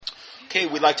Okay,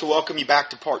 we'd like to welcome you back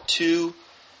to part 2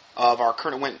 of our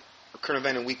current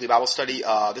event and weekly Bible study.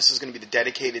 This is going to be the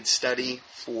dedicated study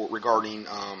regarding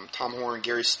Tom Horn,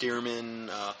 Gary Stearman,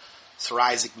 Sir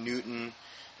Isaac Newton,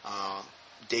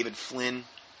 David Flynn,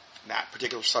 that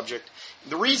particular subject.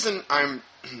 The reason I'm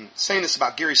saying this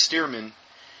about Gary Stearman,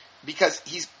 because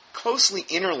he's closely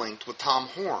interlinked with Tom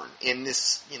Horn in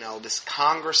this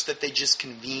Congress that they just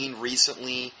convened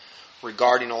recently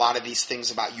regarding a lot of these things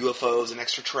about UFOs and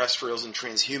extraterrestrials and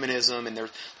transhumanism, and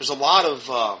there's a lot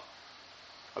of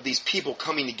these people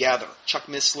coming together. Chuck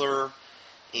Missler,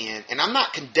 and I'm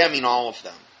not condemning all of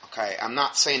them. Okay, I'm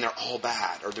not saying they're all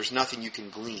bad or there's nothing you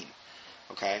can glean.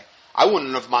 Okay, I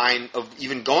wouldn't have mind of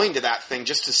even going to that thing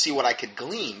just to see what I could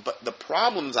glean. But the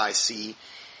problems I see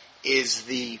is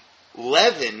the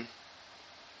leaven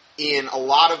in a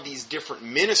lot of these different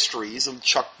ministries of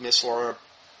Chuck Missler.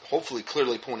 Hopefully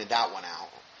clearly pointed that one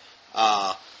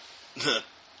out.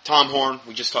 Tom Horn,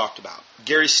 we just talked about.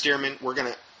 Gary Stearman,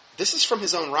 this is from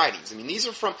his own writings. I mean, these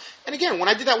are from, and again, when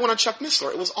I did that one on Chuck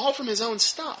Missler, it was all from his own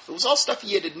stuff. It was all stuff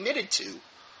he had admitted to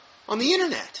on the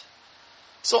internet.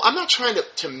 So I'm not trying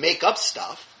to make up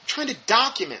stuff. I'm trying to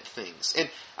document things. And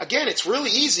again, it's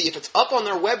really easy if it's up on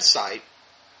their website,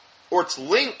 or it's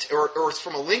linked, or it's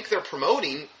from a link they're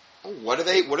promoting. Oh, what are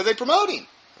they promoting?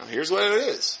 Well, here's what it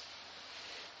is.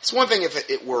 It's one thing if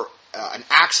it were an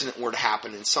accident were to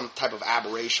happen in some type of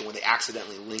aberration where they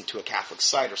accidentally link to a Catholic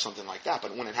site or something like that.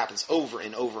 But when it happens over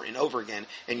and over and over again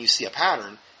and you see a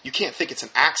pattern, you can't think it's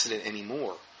an accident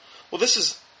anymore. Well, this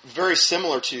is very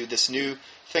similar to this new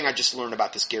thing I just learned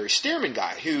about this Gary Stearman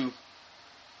guy who,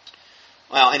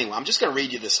 well, anyway, I'm just going to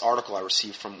read you this article I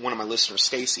received from one of my listeners,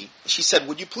 Stacy. She said,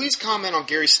 "Would you please comment on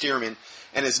Gary Stearman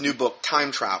and his new book,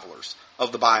 Time Travelers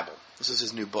of the Bible?" This is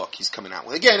his new book he's coming out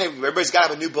with. Again, everybody's got to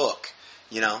have a new book,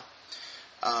 you know.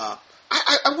 I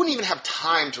wouldn't even have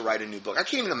time to write a new book. I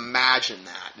can't even imagine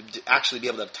that, to actually be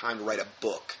able to have time to write a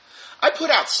book. I put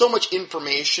out so much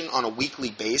information on a weekly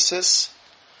basis.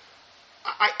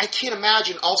 I can't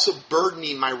imagine also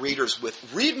burdening my readers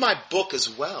with, read my book as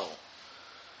well.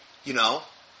 You know?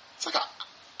 It's like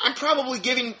I'm probably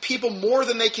giving people more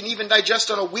than they can even digest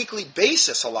on a weekly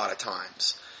basis a lot of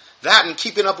times. That and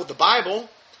keeping up with the Bible.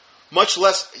 Much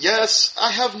less, yes,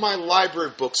 I have my library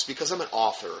of books because I'm an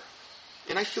author.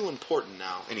 And I feel important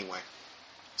now. Anyway,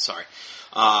 sorry.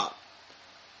 Time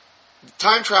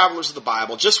Travelers of the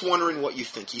Bible, just wondering what you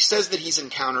think. He says that he's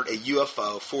encountered a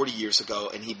UFO 40 years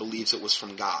ago and he believes it was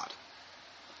from God.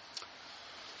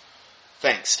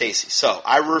 Thanks, Stacy. So,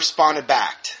 I responded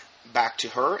back to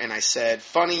her and I said,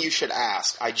 "Funny you should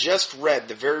ask. I just read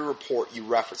the very report you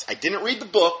referenced. I didn't read the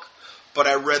book, but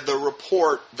I read the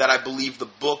report that I believe the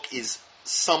book is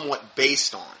somewhat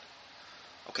based on.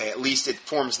 Okay, at least it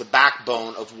forms the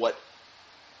backbone of what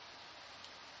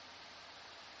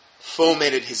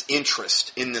fomented his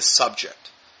interest in this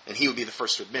subject. And he would be the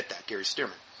first to admit that, Gary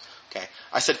Stearman. Okay,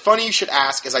 I said, funny you should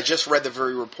ask, as I just read the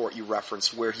very report you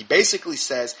referenced, where he basically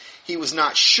says he was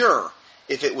not sure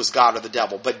if it was God or the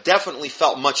devil, but definitely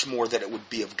felt much more that it would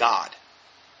be of God.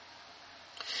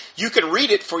 You can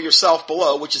read it for yourself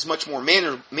below, which is much more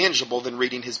manageable than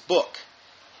reading his book.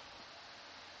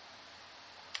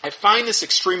 I find this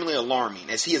extremely alarming,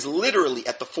 as he is literally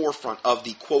at the forefront of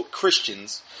the, quote,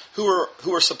 Christians who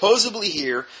are supposedly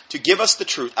here to give us the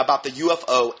truth about the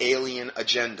UFO alien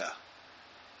agenda.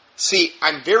 See,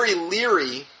 I'm very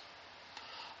leery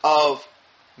of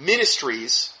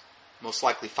ministries, most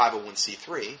likely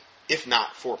 501c3, if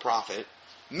not for-profit,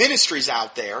 ministries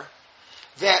out there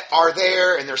that are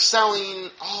there and they're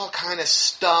selling all kind of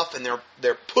stuff and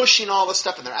they're pushing all this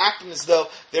stuff and they're acting as though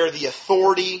they're the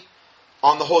authority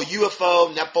on the whole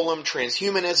UFO, Nephilim,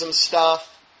 transhumanism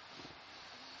stuff.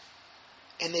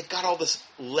 And they've got all this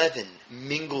leaven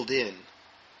mingled in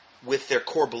with their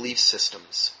core belief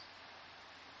systems.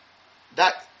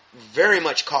 That very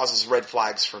much causes red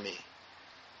flags for me.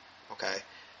 Okay?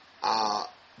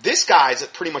 This guy's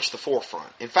at pretty much the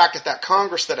forefront. In fact, at that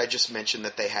Congress that I just mentioned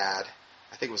that they had,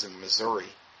 I think it was in Missouri,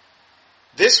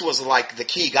 this was like the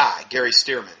key guy, Gary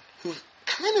Stearman, who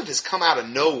kind of has come out of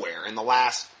nowhere in the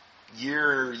last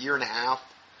year and a half,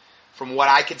 from what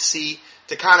I could see,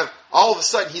 to kind of, all of a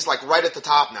sudden, he's like right at the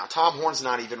top now. Tom Horn's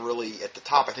not even really at the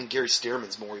top. I think Gary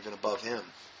Stearman's more even above him.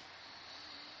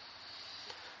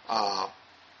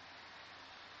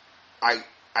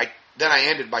 Then I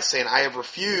ended by saying, I have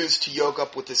refused to yoke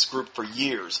up with this group for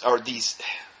years, or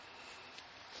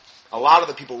a lot of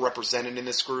the people represented in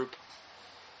this group.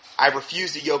 I've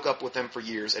refused to yoke up with them for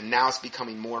years, and now it's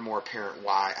becoming more and more apparent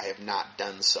why I have not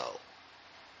done so.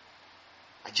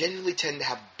 I genuinely tend to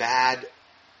have bad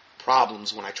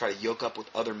problems when I try to yoke up with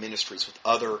other ministries, with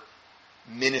other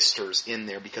ministers in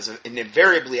there because and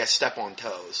invariably I step on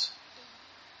toes.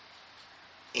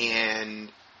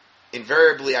 And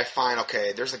invariably I find,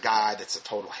 okay, there's a guy that's a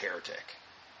total heretic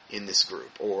in this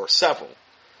group, or several.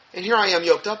 And here I am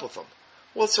yoked up with them.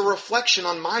 Well, it's a reflection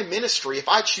on my ministry. If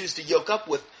I choose to yoke up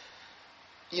with,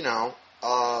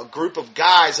 a group of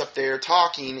guys up there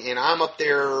talking, and I'm up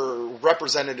there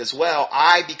represented as well,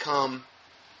 I become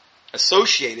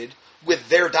associated with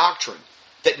their doctrine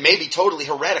that may be totally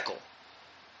heretical.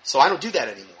 So I don't do that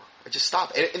anymore. I just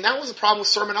stop. And that was a problem with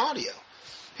sermon audio.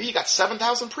 Here you got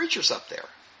 7,000 preachers up there.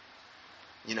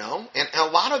 And a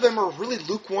lot of them are really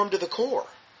lukewarm to the core.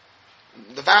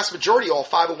 The vast majority all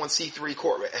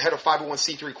 501c3 head of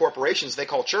 501c3 corporations they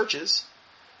call churches.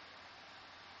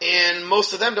 And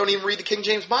most of them don't even read the King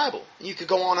James Bible. You could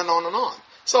go on and on and on.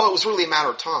 So it was really a matter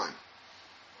of time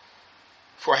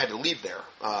before I had to leave there.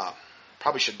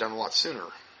 Probably should have done a lot sooner.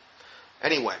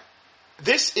 Anyway,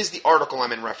 this is the article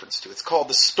I'm in reference to. It's called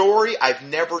The Story I've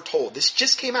Never Told. This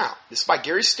just came out. This is by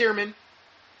Gary Stearman.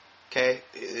 Okay,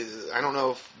 I don't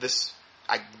know if this...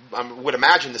 I would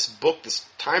imagine this book, this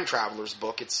time traveler's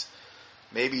book, it's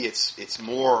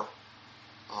more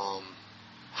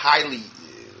highly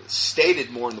stated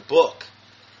more in the book.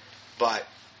 But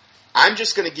I'm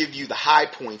just going to give you the high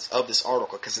points of this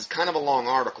article because it's kind of a long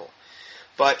article.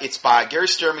 But it's by Gary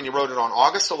Stearman. He wrote it on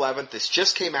August 11th. This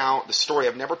just came out. The Story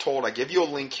I've Never Told. I give you a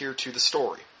link here to the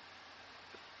story.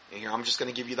 And here I'm just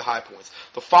going to give you the high points.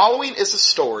 The following is a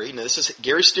story. Now this is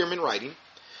Gary Stearman writing.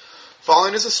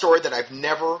 Following is a story that I've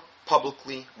never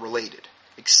publicly related,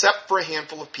 except for a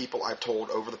handful of people I've told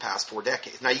over the past 4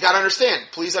 decades. Now you got to understand,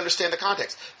 please understand the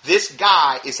context. This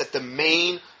guy is at the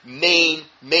main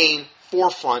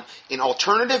forefront in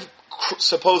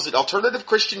supposed alternative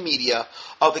Christian media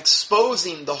of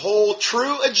exposing the whole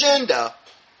true agenda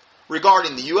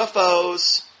regarding the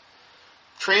UFOs,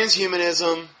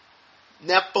 transhumanism,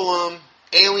 Nephilim,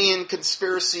 alien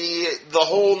conspiracy, the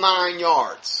whole 9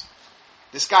 yards.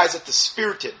 This guy's at the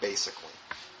spear tip, basically.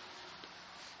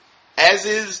 As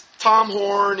is Tom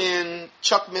Horn and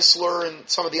Chuck Missler and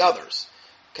some of the others.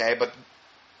 Okay, but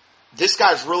this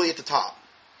guy's really at the top.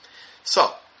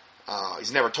 So,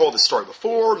 he's never told this story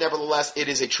before. Nevertheless, it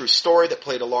is a true story that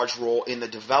played a large role in the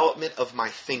development of my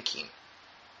thinking.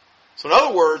 So in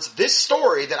other words, this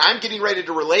story that I'm getting ready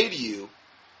to relay to you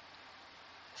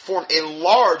formed a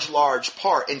large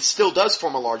part, and still does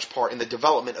form a large part, in the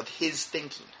development of his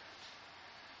thinking.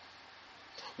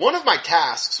 One of my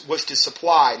tasks was to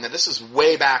supply, now this is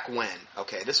way back when,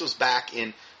 okay, this was back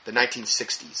in the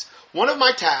 1960s. One of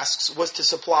my tasks was to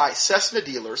supply Cessna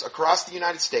dealers across the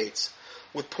United States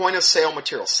with point-of-sale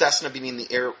material. Cessna being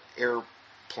the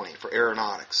airplane for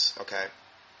aeronautics, okay.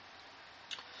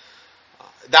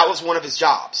 That was one of his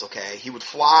jobs, okay. He would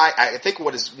fly, I think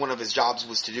one of his jobs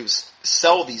was to do is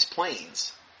sell these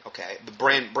planes, okay, the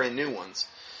brand new ones.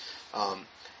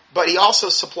 But he also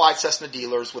supplied Cessna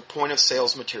dealers with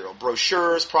point-of-sales material,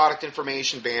 brochures, product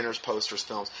information, banners, posters,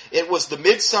 films. It was the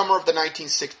midsummer of the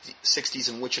 1960s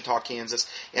in Wichita,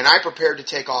 Kansas, and I prepared to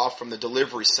take off from the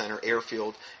delivery center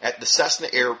airfield at the Cessna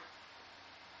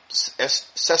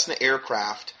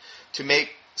aircraft to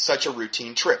make such a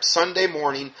routine trip. Sunday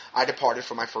morning, I departed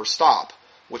for my first stop,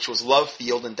 which was Love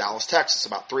Field in Dallas, Texas,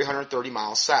 about 330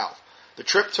 miles south. The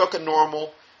trip took a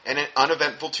normal and an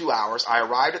uneventful 2 hours. I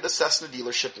arrived at the Cessna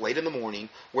dealership late in the morning,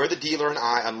 where the dealer and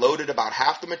I unloaded about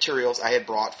half the materials I had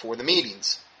brought for the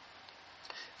meetings.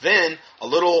 Then, a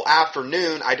little after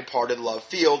noon, I departed Love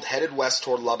Field, headed west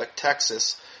toward Lubbock,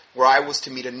 Texas, where I was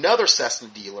to meet another Cessna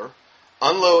dealer,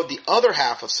 unload the other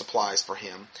half of supplies for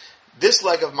him. This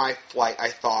leg of my flight, I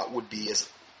thought, would be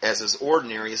as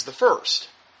ordinary as the first.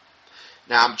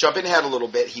 Now, I'm jumping ahead a little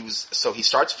bit. He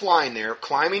starts flying there,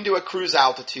 climbing to a cruise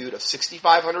altitude of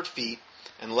 6,500 feet,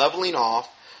 and leveling off.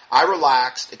 I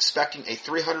relaxed, expecting a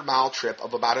 300-mile trip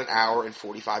of about an hour and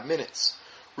 45 minutes.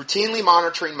 Routinely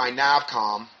monitoring my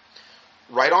NavCom,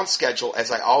 right on schedule,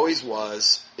 as I always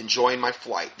was, enjoying my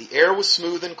flight. The air was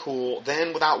smooth and cool.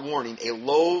 Then, without warning, a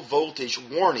low-voltage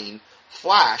warning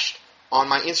flashed on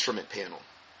my instrument panel.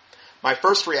 My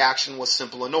first reaction was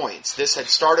simple annoyance. This had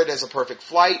started as a perfect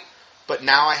flight, but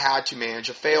now I had to manage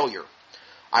a failure.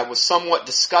 I was somewhat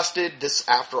disgusted. This,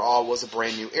 after all, was a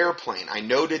brand new airplane. I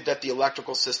noted that the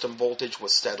electrical system voltage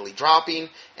was steadily dropping,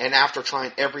 and after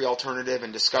trying every alternative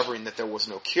and discovering that there was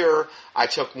no cure, I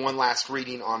took one last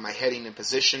reading on my heading and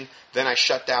position. Then I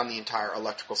shut down the entire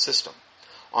electrical system.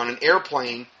 On an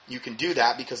airplane, you can do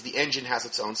that because the engine has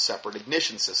its own separate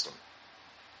ignition system.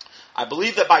 I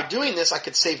believed that by doing this, I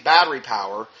could save battery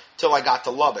power till I got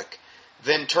to Lubbock,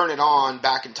 then turn it on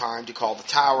back in time to call the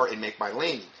tower and make my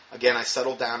landing. Again, I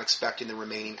settled down expecting the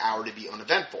remaining hour to be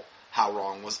uneventful. How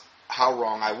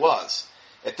wrong I was.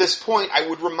 At this point, I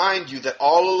would remind you that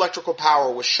all electrical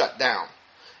power was shut down,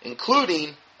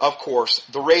 including, of course,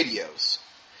 the radios.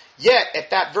 Yet, at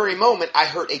that very moment, I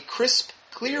heard a crisp,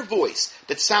 clear voice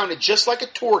that sounded just like a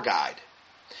tour guide.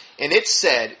 And it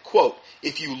said, quote,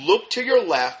 "If you look to your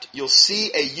left, you'll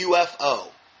see a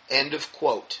UFO." End of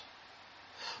quote.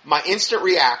 My instant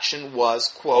reaction was,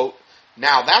 quote,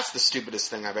 "Now that's the stupidest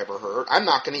thing I've ever heard. I'm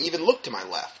not going to even look to my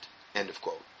left." End of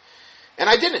quote. And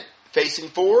I didn't. Facing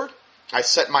forward, I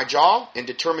set my jaw and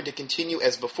determined to continue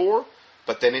as before,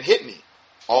 but then it hit me.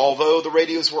 Although the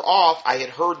radios were off, I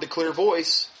had heard the clear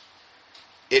voice.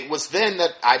 It was then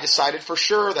that I decided for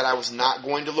sure that I was not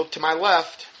going to look to my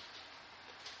left.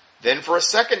 Then for a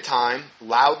second time,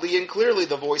 loudly and clearly,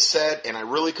 the voice said, and I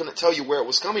really couldn't tell you where it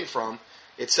was coming from,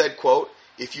 it said, quote,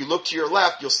 "If you look to your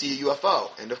left, you'll see a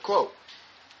UFO." End of quote.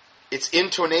 Its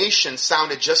intonation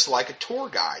sounded just like a tour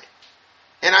guide,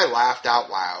 and I laughed out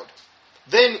loud.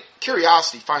 Then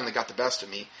curiosity finally got the best of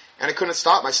me, and I couldn't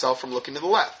stop myself from looking to the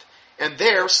left. And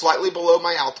there, slightly below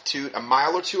my altitude, a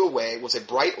mile or two away, was a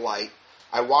bright light.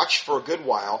 I watched for a good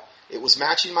while. It was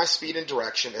matching my speed and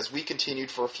direction as we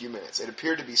continued for a few minutes. It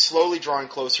appeared to be slowly drawing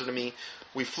closer to me.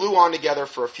 We flew on together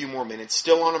for a few more minutes,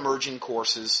 still on emerging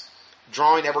courses,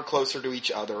 drawing ever closer to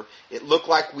each other. It looked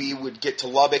like we would get to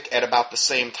Lubbock at about the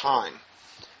same time.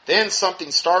 Then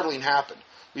something startling happened.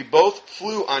 We both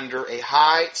flew under a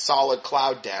high, solid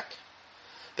cloud deck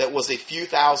that was a few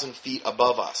thousand feet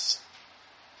above us.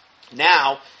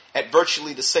 Now, at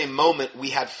virtually the same moment, we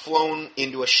had flown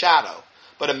into a shadow.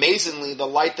 But amazingly, the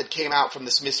light that came out from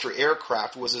this mystery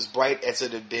aircraft was as bright as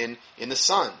it had been in the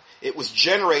sun. It was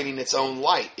generating its own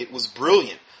light. It was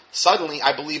brilliant. Suddenly,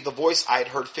 I believed the voice I had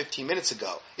heard 15 minutes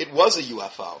ago. It was a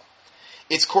UFO.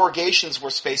 Its corrugations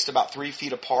were spaced about 3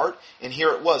 feet apart, and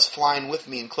here it was, flying with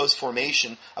me in close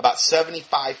formation, about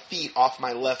 75 feet off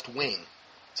my left wing.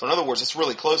 So in other words, it's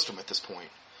really close to him at this point.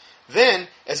 Then,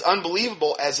 as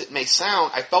unbelievable as it may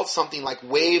sound, I felt something like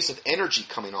waves of energy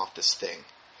coming off this thing.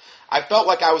 I felt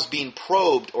like I was being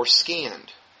probed or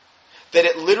scanned, that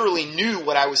it literally knew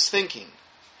what I was thinking.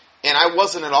 And I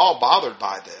wasn't at all bothered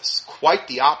by this. Quite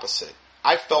the opposite.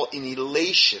 I felt an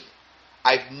elation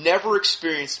I've never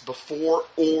experienced before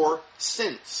or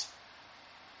since.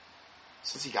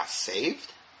 Since he got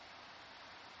saved?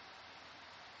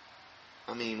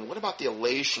 I mean, what about the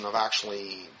elation of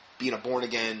actually being a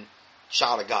born-again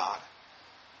child of God?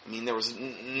 I mean, there was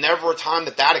never a time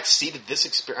that exceeded this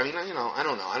experience. I mean, I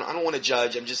don't know. I don't want to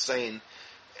judge. I'm just saying,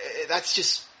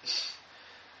 that's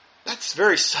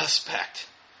very suspect.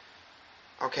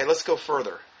 Okay, let's go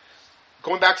further.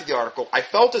 Going back to the article, I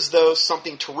felt as though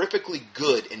something terrifically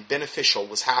good and beneficial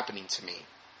was happening to me.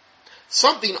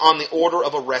 Something on the order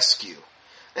of a rescue.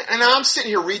 And I'm sitting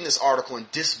here reading this article in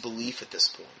disbelief at this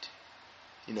point.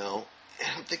 And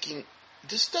I'm thinking,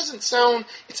 this doesn't sound,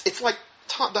 it's like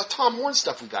the Tom Horn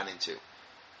stuff we got into.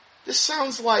 This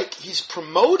sounds like he's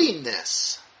promoting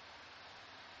this.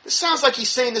 This sounds like he's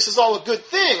saying this is all a good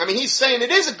thing. I mean, he's saying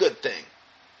it is a good thing.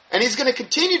 And he's going to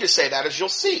continue to say that, as you'll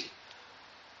see.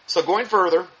 So going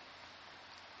further,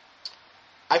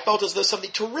 I felt as though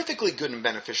something terrifically good and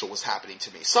beneficial was happening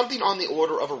to me. Something on the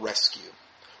order of a rescue.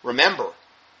 Remember,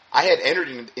 I had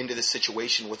entered into this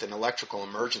situation with an electrical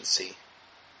emergency.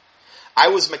 I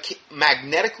was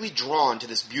magnetically drawn to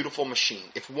this beautiful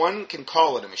machine, if one can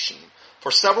call it a machine.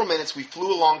 For several minutes we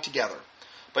flew along together.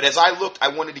 But as I looked, I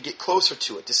wanted to get closer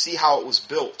to it, to see how it was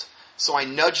built. So I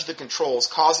nudged the controls,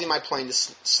 causing my plane to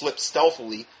slip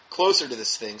stealthily closer to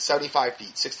this thing, 75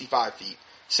 feet, 65 feet,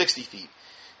 60 feet.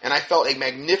 And I felt a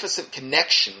magnificent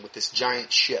connection with this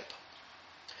giant ship.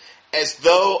 As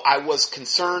though I was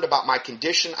concerned about my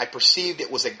condition, I perceived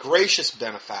it was a gracious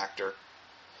benefactor,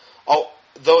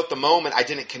 although at the moment I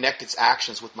didn't connect its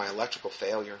actions with my electrical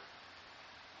failure.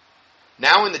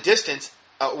 Now in the distance,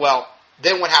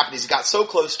 then what happened is he got so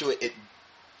close to it,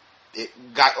 it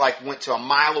went to a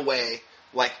mile away,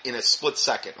 in a split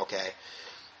second, okay?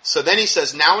 So then he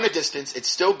says, now in a distance, it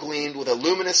still gleamed with a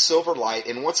luminous silver light,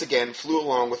 and once again flew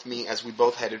along with me as we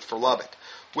both headed for Lubbock,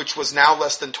 which was now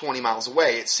less than 20 miles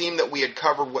away. It seemed that we had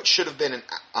covered what should have been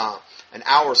an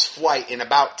hour's flight in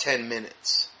about 10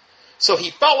 minutes. So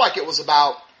he felt like it was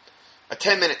about a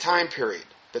 10-minute time period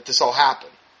that this all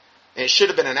happened. And it should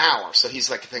have been an hour. So he's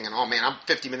thinking, oh man, I'm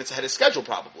 50 minutes ahead of schedule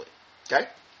probably. Okay?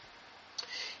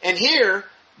 And here,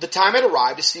 the time had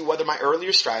arrived to see whether my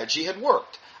earlier strategy had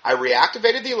worked. I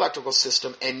reactivated the electrical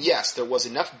system, and yes, there was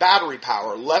enough battery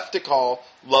power left to call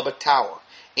Lubbock Tower,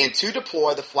 and to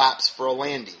deploy the flaps for a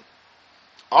landing,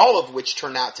 all of which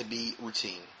turned out to be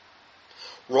routine.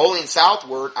 Rolling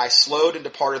southward, I slowed and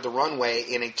departed the runway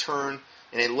in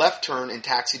a left turn and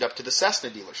taxied up to the Cessna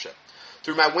dealership.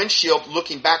 Through my windshield,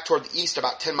 looking back toward the east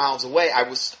about 10 miles away,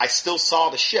 I still saw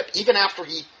the ship. Even after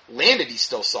he landed, he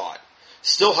still saw it.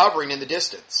 Still hovering in the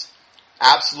distance.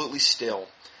 Absolutely still.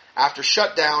 After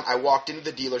shutdown, I walked into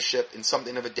the dealership in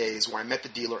something of a daze where I met the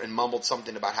dealer and mumbled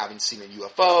something about having seen a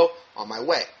UFO on my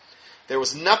way. There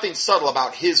was nothing subtle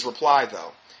about his reply,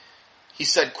 though. He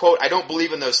said, quote, "I don't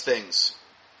believe in those things."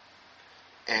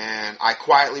 And I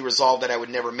quietly resolved that I would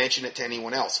never mention it to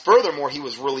anyone else. Furthermore, he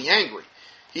was really angry.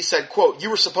 He said, quote, "You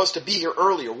were supposed to be here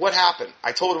earlier. What happened?"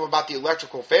 I told him about the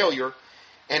electrical failure,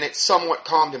 and it somewhat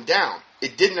calmed him down.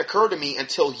 It didn't occur to me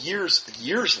until years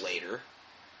later,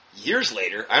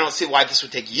 I don't see why this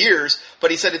would take years,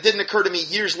 but he said it didn't occur to me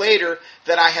years later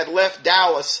that I had left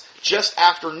Dallas just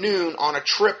after noon on a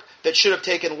trip that should have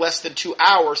taken less than 2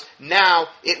 hours. Now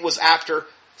it was after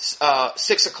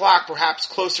 6 o'clock, perhaps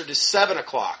closer to 7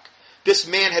 o'clock. This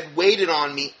man had waited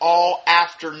on me all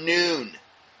afternoon.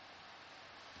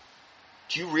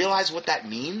 Do you realize what that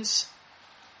means?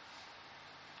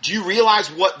 Do you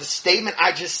realize what the statement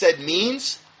I just said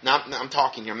means? Now, I'm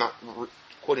talking here. I'm not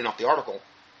quoting off the article.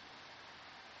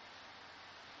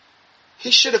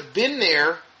 He should have been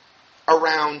there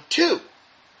around 2.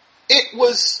 It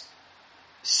was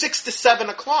 6 to 7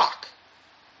 o'clock.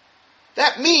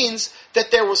 That means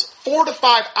that there was 4 to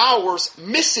 5 hours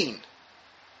missing.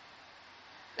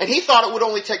 And he thought it would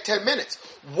only take 10 minutes.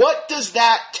 What does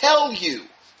that tell you?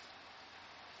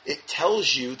 It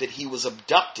tells you that he was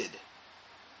abducted.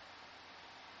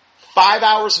 5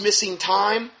 hours missing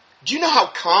time. Do you know how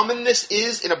common this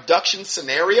is in abduction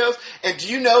scenarios? And do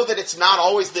you know that it's not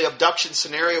always the abduction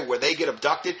scenario where they get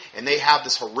abducted and they have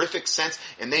this horrific sense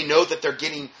and they know that they're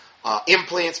getting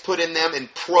implants put in them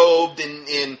and probed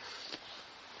in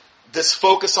this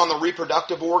focus on the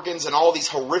reproductive organs and all these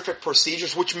horrific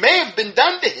procedures, which may have been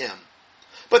done to him.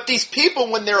 But these people,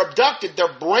 when they're abducted, they're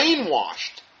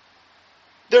brainwashed.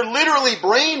 They're literally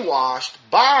brainwashed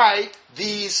by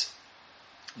these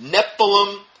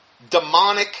Nephilim,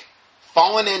 demonic,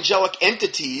 fallen angelic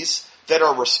entities that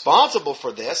are responsible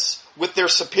for this with their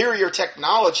superior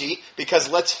technology, because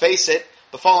let's face it,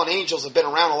 the fallen angels have been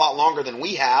around a lot longer than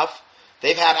we have.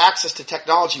 They've had access to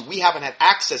technology we haven't had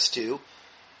access to.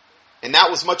 And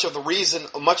that was much of the reason,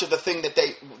 much of the thing that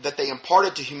they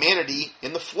imparted to humanity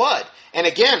in the flood. And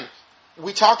again,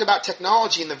 we talked about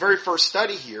technology in the very first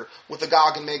study here with the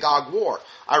Gog and Magog war.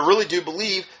 I really do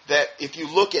believe that if you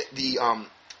look at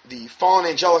the fallen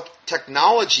angelic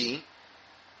technology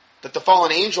that the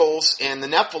fallen angels and the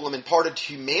Nephilim imparted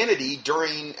to humanity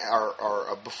during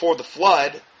or before the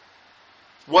flood,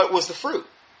 what was the fruit?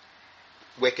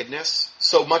 Wickedness.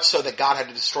 So much so that God had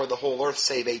to destroy the whole earth,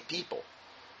 save 8 people.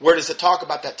 Where does it talk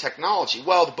about that technology?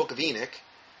 Well, the book of Enoch,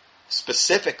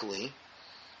 specifically,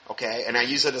 okay, and I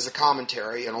use it as a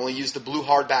commentary, and only use the blue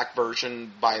hardback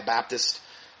version by a Baptist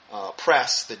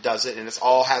press that does it, and it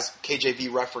all has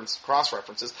KJV cross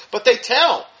references, but they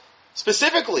tell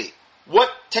specifically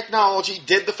what technology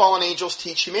did the fallen angels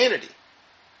teach humanity.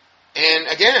 And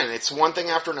again, it's one thing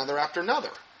after another after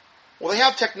another. Well, they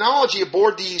have technology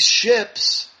aboard these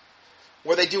ships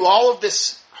where they do all of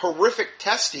this horrific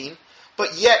testing,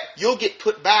 but yet you'll get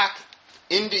put back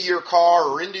into your car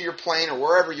or into your plane or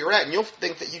wherever you're at, and you'll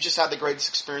think that you just had the greatest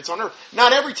experience on earth.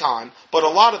 Not every time, but a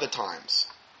lot of the times.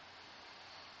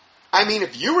 I mean,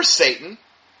 if you were Satan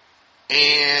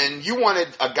and you wanted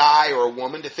a guy or a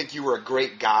woman to think you were a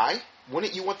great guy,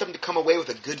 wouldn't you want them to come away with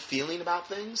a good feeling about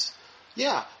things?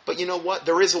 Yeah, but you know what?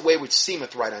 There is a way which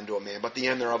seemeth right unto a man, but the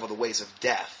end thereof are the ways of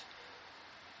death.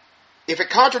 If it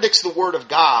contradicts the word of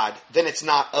God, then it's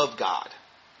not of God.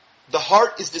 The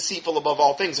heart is deceitful above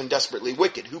all things and desperately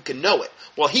wicked. Who can know it?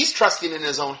 Well, he's trusting in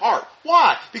his own heart.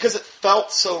 Why? Because it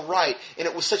felt so right. And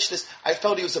it was such this, I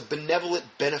felt he was a benevolent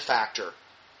benefactor.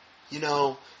 You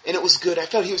know, and it was good. I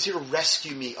felt he was here to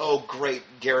rescue me. Oh, great,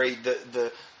 Gary,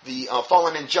 the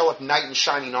fallen angelic knight in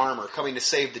shining armor coming to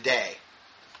save the day.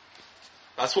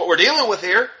 That's what we're dealing with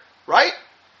here, right?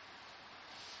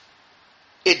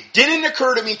 It didn't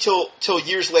occur to me till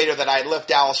years later that I had left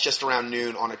Dallas just around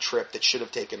noon on a trip that should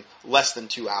have taken less than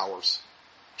 2 hours.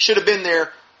 Should have been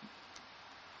there,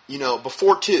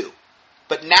 before 2.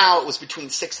 But now it was between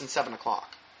 6 and 7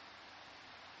 o'clock.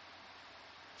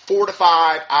 4 to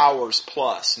 5 hours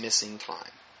plus missing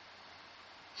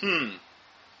time.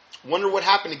 Wonder what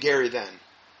happened to Gary then.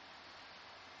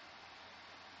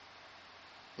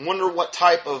 Wonder what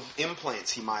type of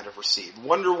implants he might have received.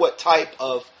 Wonder what type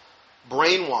of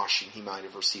brainwashing he might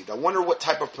have received. I wonder what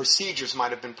type of procedures might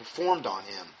have been performed on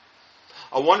him.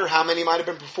 I wonder how many might have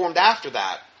been performed after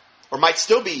that. or might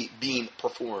still be being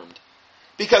performed.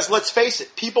 Because let's face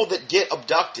it, people that get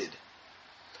abducted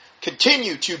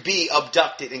continue to be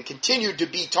abducted and continue to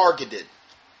be targeted.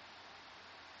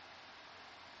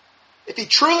 If he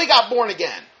truly got born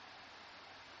again,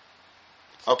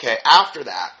 okay, after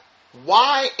that,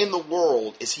 why in the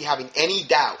world is he having any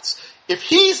doubts? If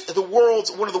he's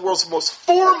one of the world's most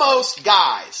foremost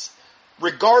guys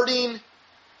regarding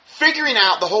figuring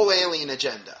out the whole alien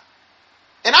agenda.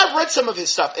 And I've read some of his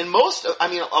stuff, and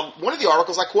one of the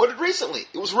articles I quoted recently,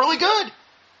 it was really good.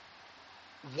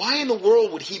 Why in the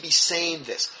world would he be saying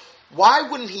this? Why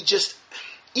wouldn't he just,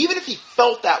 even if he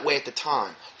felt that way at the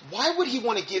time, why would he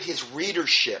want to give his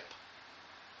readership,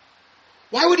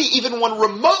 why would he even want to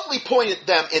remotely point at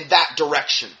them in that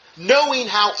direction, knowing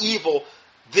how evil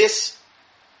this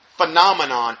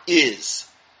phenomenon is?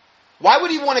 Why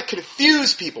would he want to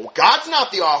confuse people? God's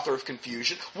not the author of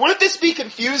confusion. Wouldn't this be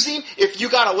confusing if you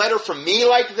got a letter from me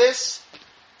like this?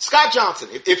 Scott Johnson,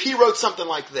 if he wrote something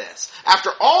like this,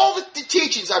 after all the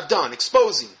teachings I've done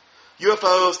exposing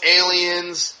UFOs,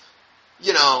 aliens,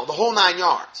 the whole 9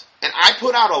 yards, and I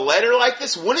put out a letter like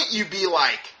this, wouldn't you be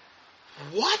like,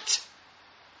 what?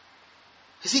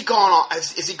 Is he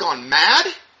gone mad?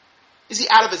 Is he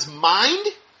out of his mind?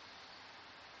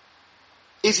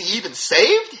 Is he even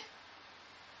saved?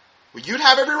 Well, you'd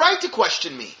have every right to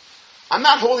question me. I'm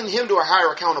not holding him to a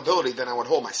higher accountability than I would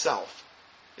hold myself,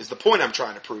 is the point I'm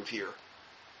trying to prove here.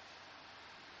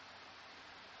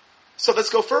 So let's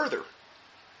go further.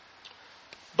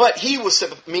 But he was,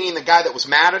 meaning the guy that was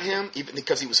mad at him, even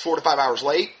because he was 4 to 5 hours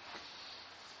late,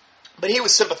 but he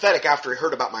was sympathetic after he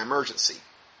heard about my emergency.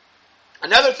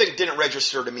 Another thing didn't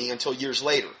register to me until years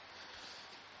later.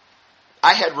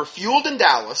 I had refueled in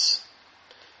Dallas,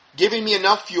 giving me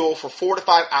enough fuel for 4 to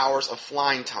 5 hours of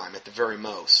flying time at the very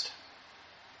most.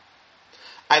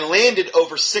 I landed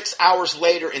over 6 hours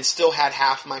later and still had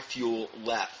half my fuel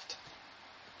left.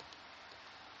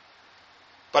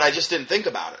 But I just didn't think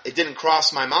about it. It didn't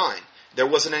cross my mind. There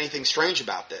wasn't anything strange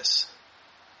about this.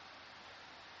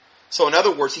 So in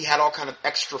other words, he had all kind of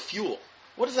extra fuel.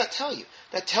 What does that tell you?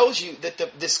 That tells you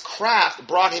that this craft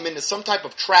brought him into some type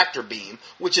of tractor beam,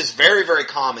 which is very, very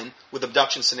common with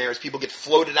abduction scenarios. People get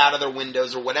floated out of their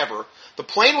windows or whatever. The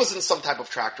plane was in some type of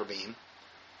tractor beam.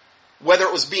 Whether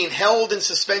it was being held in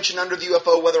suspension under the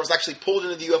UFO, whether it was actually pulled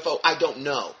into the UFO, I don't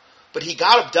know. But he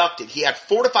got abducted. He had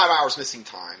 4 to 5 hours missing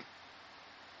time.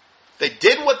 They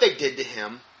did what they did to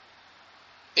him,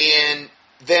 and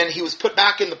then he was put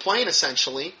back in the plane,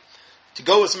 essentially, to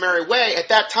go his merry way. At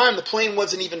that time, the plane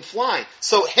wasn't even flying.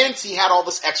 So hence he had all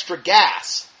this extra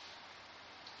gas.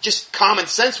 Just common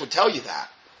sense would tell you that.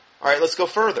 All right, let's go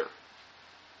further.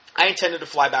 I intended to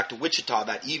fly back to Wichita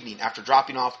that evening after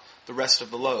dropping off the rest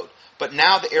of the load. But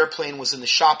now the airplane was in the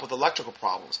shop with electrical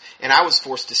problems, and I was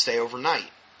forced to stay overnight.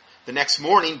 The next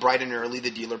morning, bright and early,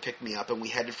 the dealer picked me up, and we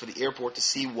headed for the airport to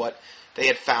see what they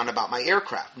had found about my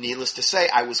aircraft. Needless to say,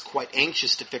 I was quite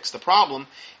anxious to fix the problem,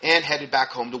 and headed back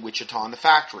home to Wichita and the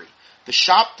factory. The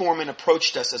shop foreman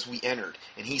approached us as we entered,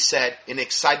 and he said, in an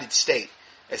excited state,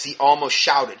 as he almost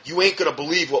shouted, "You ain't going to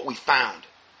believe what we found."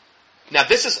 Now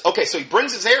this is, okay, so he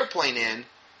brings his airplane in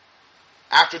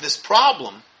after this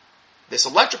problem, this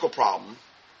electrical problem.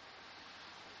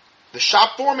 The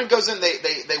shop foreman goes in,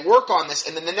 they work on this,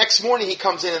 and then the next morning he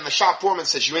comes in and the shop foreman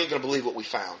says, "You ain't going to believe what we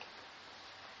found."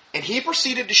 And he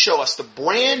proceeded to show us the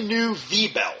brand new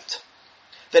V-belt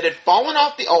that had fallen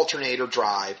off the alternator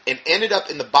drive and ended up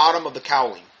in the bottom of the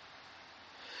cowling.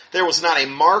 There was not a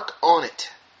mark on it.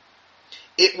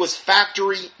 It was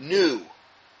factory new.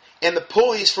 And the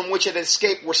pulleys from which it had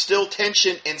escaped were still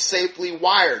tensioned and safely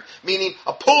wired. Meaning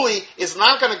a pulley is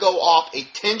not going to go off a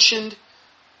tensioned,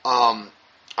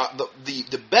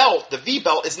 the belt, the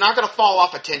V-belt, is not going to fall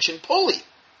off a tensioned pulley.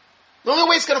 The only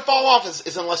way it's going to fall off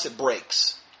is unless it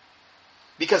breaks.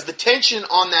 Because the tension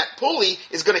on that pulley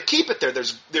is going to keep it there.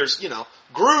 There's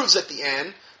grooves at the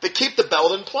end that keep the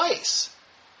belt in place.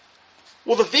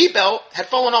 Well, the V-belt had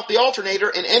fallen off the alternator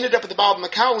and ended up at the bottom of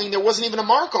the cowling. There wasn't even a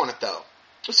mark on it, though.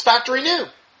 It was factory new.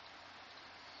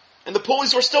 And the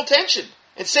pulleys were still tensioned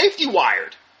and safety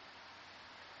wired.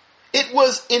 It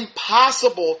was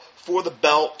impossible for the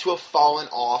belt to have fallen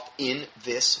off in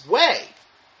this way.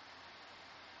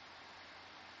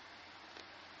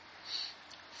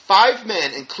 5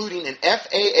 men, including an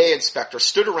FAA inspector,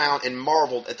 stood around and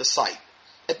marveled at the sight.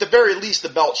 At the very least, the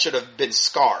belt should have been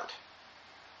scarred.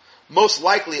 Most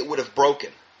likely it would have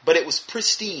broken, but it was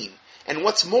pristine. And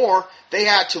what's more, they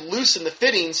had to loosen the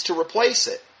fittings to replace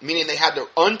it, meaning they had to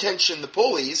untension the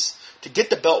pulleys to get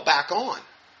the belt back on.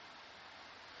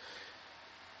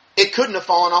 It couldn't have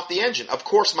fallen off the engine. Of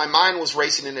course, my mind was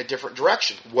racing in a different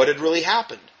direction. What had really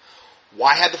happened?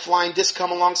 Why had the flying disc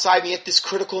come alongside me at this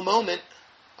critical moment?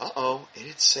 It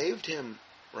had saved him,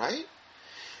 right?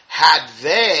 Had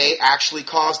they actually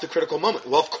caused the critical moment?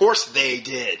 Well, of course they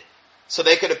did. So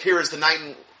they could appear as the knight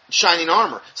in shining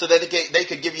armor. So that they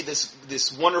could give you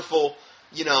this wonderful,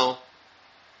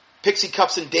 pixie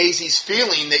cups and daisies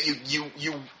feeling that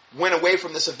you went away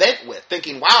from this event with,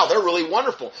 thinking, wow, they're really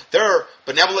wonderful. They're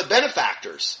benevolent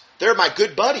benefactors. They're my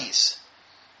good buddies.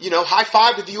 High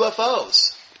five with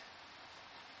UFOs.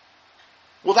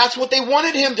 Well, that's what they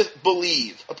wanted him to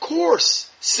believe. Of course,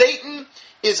 Satan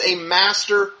is a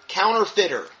master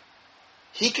counterfeiter.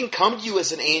 He can come to you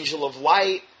as an angel of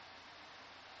light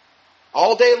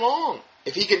all day long,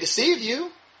 if he can deceive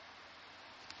you.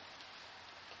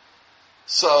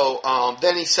 So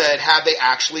then he said, had they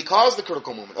actually caused the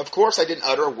critical moment? Of course, I didn't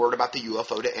utter a word about the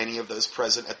UFO to any of those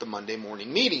present at the Monday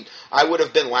morning meeting. I would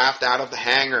have been laughed out of the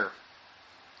hangar.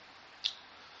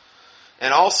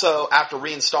 And also, after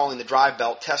reinstalling the drive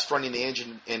belt, test running the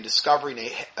engine, and discovering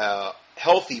a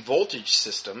healthy voltage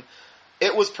system,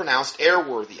 it was pronounced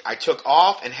airworthy. I took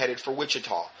off and headed for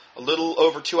Wichita. A little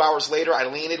over 2 hours later, I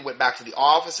landed, went back to the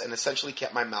office, and essentially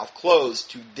kept my mouth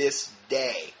closed to this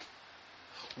day.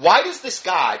 Why does this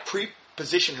guy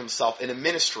pre-position himself in a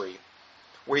ministry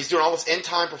where he's doing all this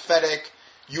end-time prophetic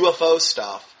UFO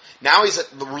stuff? Now he's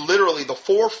at literally the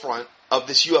forefront of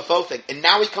this UFO thing, and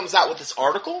now he comes out with this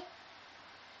article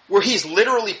where he's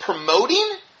literally promoting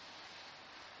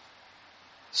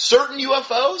certain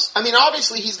UFOs? I mean,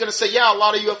 obviously he's going to say, yeah, a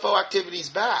lot of UFO activity is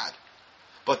bad.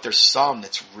 But there's some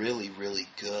that's really, really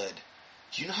good.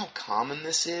 Do you know how common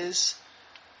this is?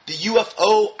 The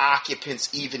UFO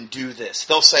occupants even do this.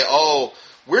 They'll say,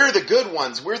 we're the good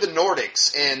ones, we're the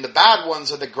Nordics, and the bad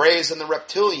ones are the Greys and the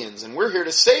Reptilians, and we're here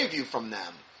to save you from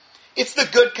them. It's the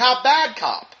good cop, bad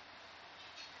cop.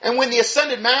 And when the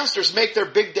Ascended Masters make their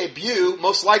big debut,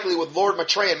 most likely with Lord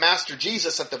Maitreya and Master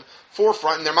Jesus at the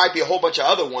forefront, and there might be a whole bunch of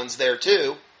other ones there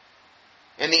too,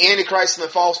 and the Antichrist and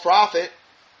the false prophet,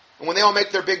 and when they all make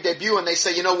their big debut and they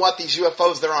say, you know what, these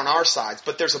UFOs, they're on our sides,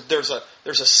 but there's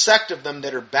a sect of them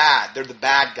that are bad. They're the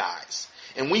bad guys.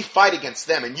 And we fight against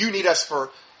them, and you need us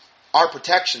for our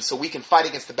protection so we can fight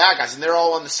against the bad guys, and they're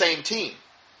all on the same team.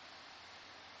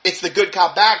 It's the good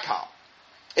cop, bad cop.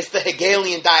 It's the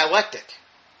Hegelian dialectic.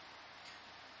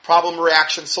 Problem,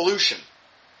 reaction, solution.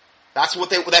 That's what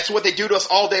they do to us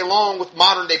all day long with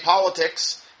modern day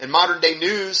politics and modern day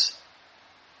news.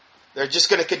 They're just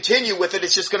going to continue with it.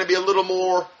 It's just going to be a little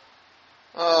more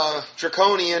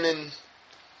draconian and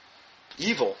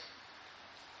evil.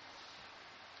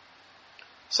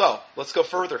 So, let's go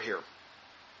further here.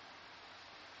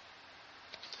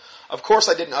 Of course,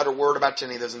 I didn't utter a word about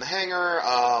any of those in the hangar.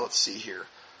 Let's see here.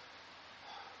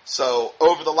 So,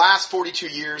 over the last 42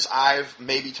 years, I've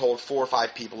maybe told 4 or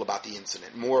 5 people about the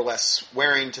incident, more or less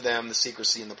swearing to them the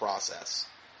secrecy in the process.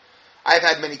 I've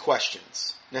had many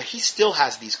questions. Now, he still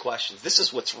has these questions. This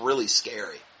is what's really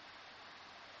scary.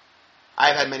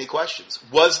 I've had many questions.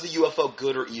 Was the UFO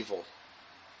good or evil?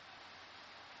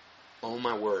 Oh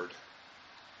my word.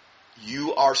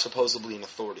 You are supposedly an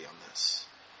authority on this.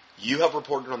 You have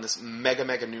reported on this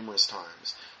mega numerous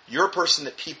times. You're a person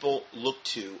that people look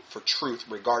to for truth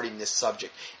regarding this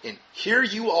subject. And here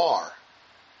you are,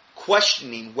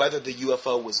 questioning whether the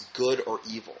UFO was good or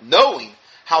evil, knowing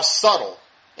how subtle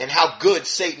and how good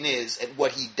Satan is at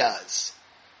what he does.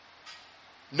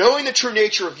 Knowing the true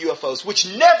nature of UFOs, which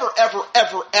never,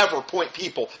 ever point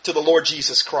people to the Lord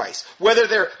Jesus Christ. Whether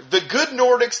they're the good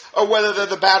Nordics or whether they're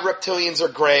the bad reptilians or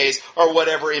greys or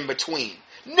whatever in between.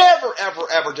 Never,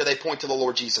 ever do they point to the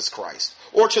Lord Jesus Christ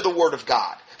or to the Word of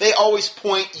God. They always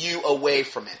point you away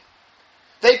from it.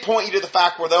 They point you to the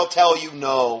fact where they'll tell you,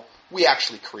 no, we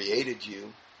actually created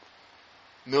you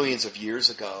millions of years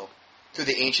ago through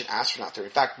the ancient astronaut theory.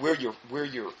 In fact, we're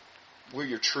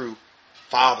your true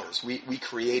fathers. We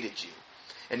created you.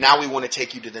 And now we want to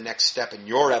take you to the next step in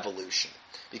your evolution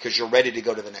because you're ready to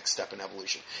go to the next step in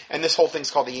evolution. And this whole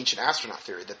thing's called the ancient astronaut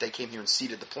theory, that they came here and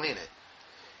seeded the planet.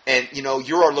 And,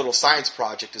 you're our little science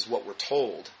project is what we're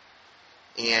told.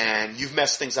 And you've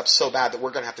messed things up so bad that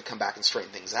we're going to have to come back and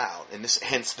straighten things out. And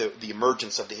hence the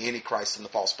emergence of the Antichrist and the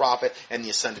false prophet and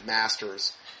the Ascended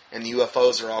Masters. And the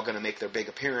UFOs are all going to make their big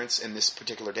appearance in this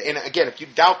particular day. And again, if you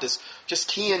doubt this, just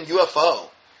key in UFO.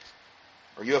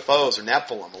 Or UFOs or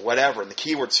Nephilim or whatever in the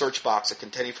keyword search box at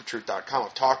contendingfortruth.com.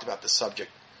 I've talked about this subject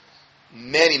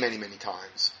many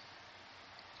times.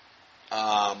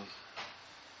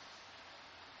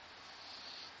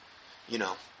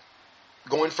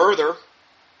 Going further,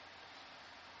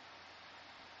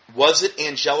 Was it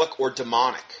angelic or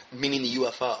demonic? Meaning the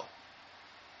UFO.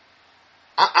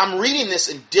 I'm reading this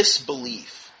in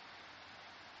disbelief.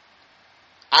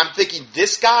 I'm thinking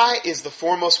this guy is the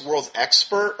foremost world's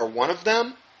expert, or one of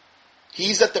them.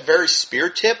 He's at the very spear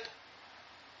tip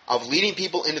of leading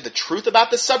people into the truth about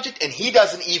this subject, and he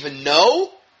doesn't even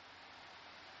know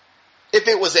if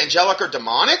it was angelic or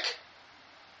demonic.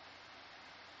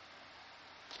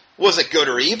 Was it good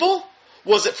or evil?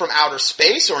 Was it from outer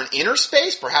space or an inner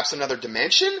space, perhaps another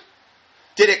dimension?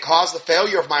 Did it cause the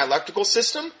failure of my electrical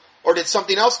system? Or did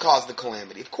something else cause the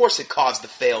calamity? Of course it caused the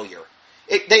failure.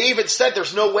 They even said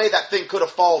there's no way that thing could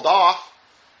have fallen off.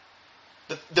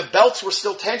 The belts were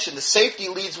still tensioned. The safety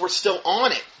leads were still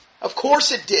on it. Of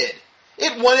course it did.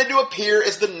 It wanted to appear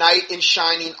as the knight in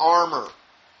shining armor.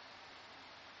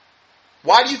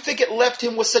 Why do you think it left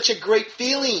him with such a great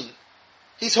feeling?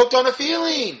 He's hooked on a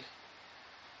feeling.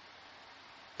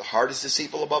 The heart is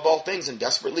deceitful above all things and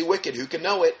desperately wicked. Who can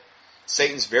know it?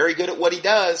 Satan's very good at what he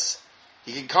does.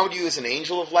 He can come to you as an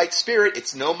angel of light spirit.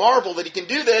 It's no marvel that he can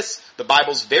do this. The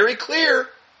Bible's very clear.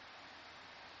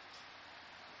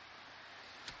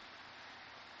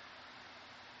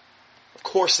 Of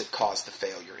course it caused the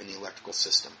failure in the electrical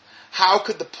system. How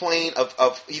could the plane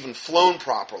have even flown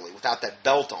properly without that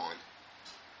belt on?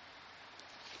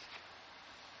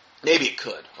 Maybe it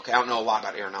could. Okay, I don't know a lot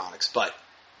about aeronautics, but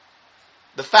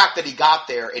the fact that he got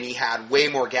there and he had way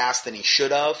more gas than he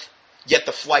should have, yet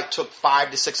the flight took 5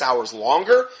 to 6 hours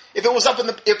longer. If it was up in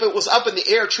the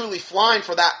air, truly flying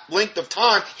for that length of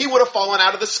time, he would have fallen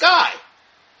out of the sky.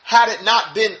 Had it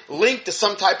not been linked to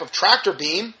some type of tractor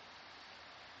beam,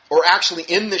 or actually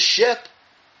in the ship.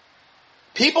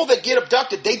 People that get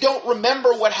abducted, they don't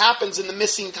remember what happens in the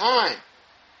missing time.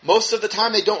 Most of the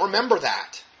time, they don't remember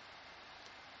that.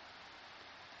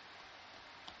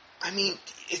 I mean,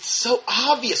 it's so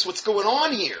obvious what's going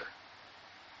on here.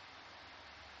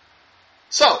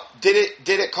 So, did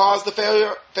it cause the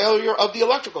failure of the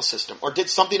electrical system? Or did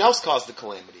something else cause the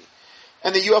calamity?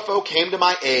 And the UFO came to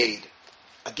my aid.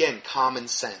 Again, common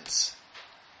sense.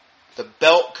 The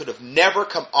belt could have never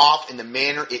come off in the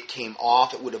manner it came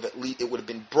off. It would have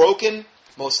been broken,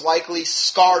 most likely,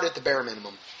 scarred at the bare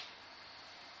minimum.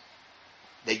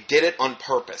 They did it on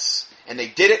purpose. And they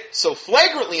did it so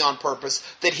flagrantly on purpose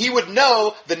that he would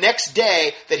know the next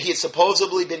day that he had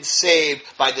supposedly been saved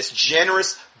by this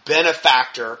generous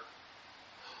benefactor.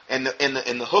 And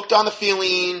the hooked on the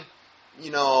feeling,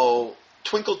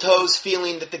 twinkle toes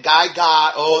feeling that the guy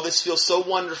got, oh, this feels so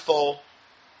wonderful.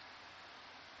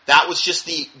 That was just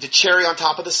the cherry on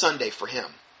top of the sundae for him.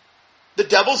 The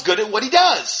devil's good at what he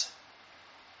does.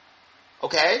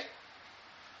 Okay?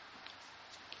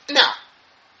 Now,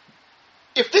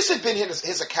 if this had been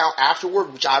his account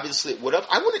afterward, which obviously it would have,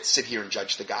 I wouldn't sit here and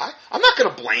judge the guy. I'm not going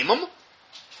to blame him.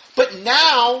 But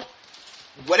now,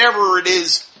 whatever it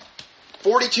is,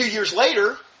 42 years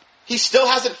later, he still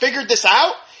hasn't figured this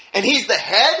out, and he's the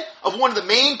head of one of the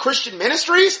main Christian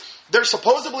ministries. They're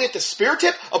supposedly at the spear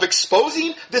tip of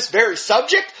exposing this very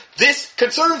subject. This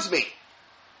concerns me.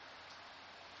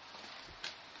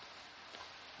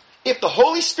 If the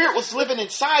Holy Spirit was living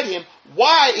inside him,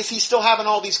 why is he still having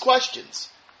all these questions?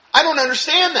 I don't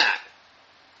understand that.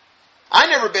 I've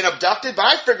never been abducted, but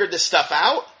I figured this stuff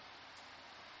out.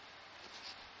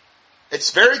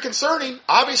 It's very concerning,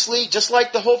 obviously, just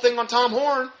like the whole thing on Tom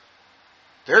Horn.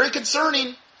 Very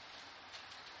concerning.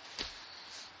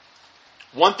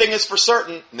 One thing is for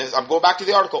certain, and I'm going back to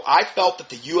the article, I felt that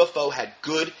the UFO had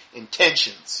good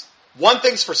intentions. One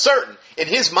thing's for certain, in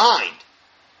his mind.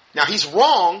 Now, he's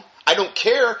wrong. I don't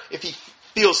care if he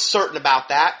feels certain about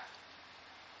that.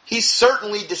 He's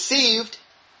certainly deceived.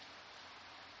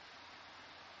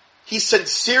 He's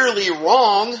sincerely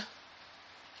wrong.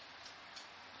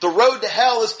 The road to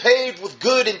hell is paved with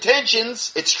good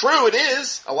intentions. It's true, it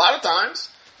is. A lot of times.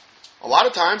 A lot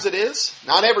of times it is.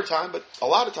 Not every time, but a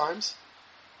lot of times.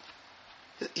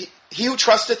 He who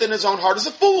trusteth in his own heart is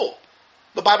a fool.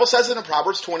 The Bible says it in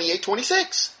Proverbs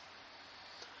 28:26.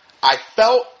 I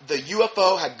felt the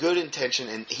UFO had good intention,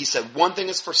 and he said one thing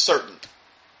is for certain.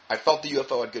 I felt the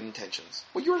UFO had good intentions.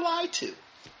 Well, you were lied to.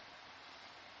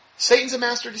 Satan's a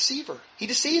master deceiver. He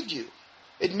deceived you.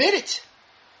 Admit it.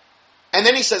 And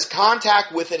then he says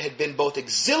contact with it had been both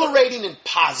exhilarating and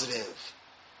positive.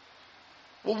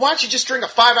 Well, why don't you just drink a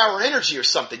 5-hour energy or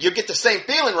something? You'll get the same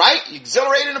feeling, right?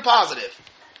 Exhilarating and positive.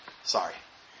 Sorry.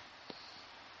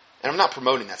 And I'm not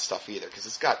promoting that stuff either, because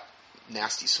it's got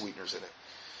nasty sweeteners in it.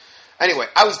 Anyway,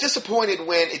 I was disappointed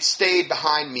when it stayed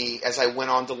behind me as I went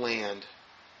on to land.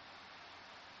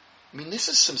 I mean, this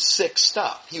is some sick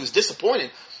stuff. He was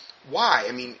disappointed. Why?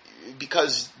 I mean,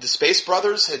 because the Space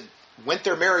Brothers had went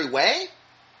their merry way?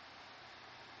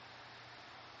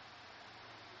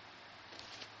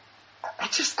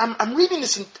 I'm reading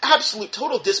this in absolute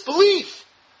total disbelief.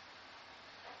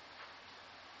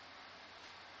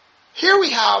 Here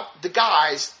we have the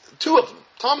guys, two of them,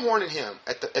 Tom Horn and him,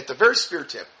 at the very spear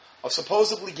tip of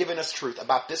supposedly giving us truth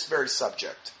about this very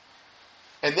subject.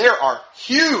 And there are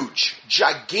huge,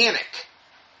 gigantic,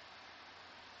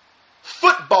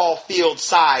 football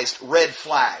field-sized red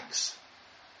flags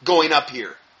going up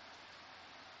here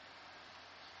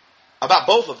about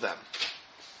both of them.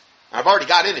 I've already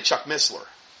got into Chuck Missler.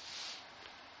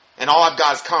 And all I've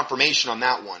got is confirmation on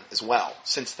that one as well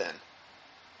since then.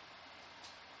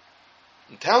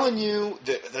 I'm telling you,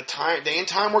 the day and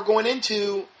time we're going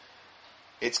into,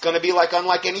 it's going to be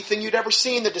unlike anything you'd ever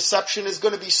seen. The deception is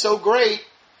going to be so great.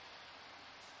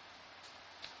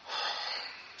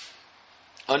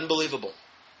 Unbelievable.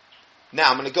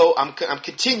 Now, I'm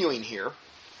continuing here.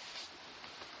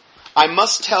 I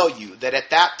must tell you that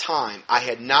at that time, I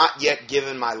had not yet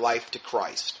given my life to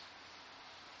Christ.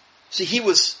 See, he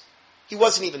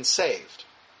wasn't even saved.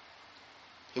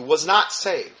 He was not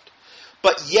saved.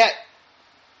 But yet,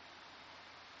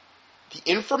 the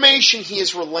information he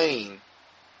is relaying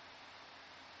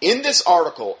in this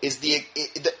article is the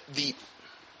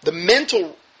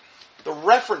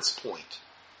reference point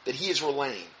that he is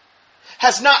relaying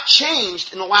has not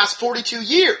changed in the last 42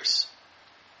 years.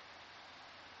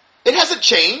 It hasn't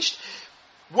changed.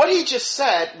 What he just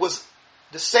said was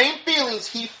the same feelings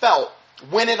he felt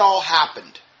when it all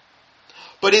happened.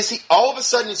 But all of a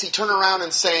sudden is he turning around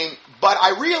and saying, but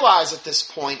I realize at this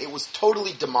point it was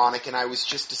totally demonic and I was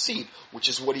just deceived, which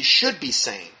is what he should be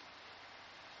saying.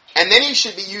 And then he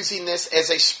should be using this as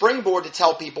a springboard to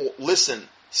tell people, listen,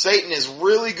 Satan is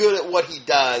really good at what he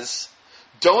does.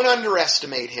 Don't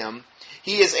underestimate him.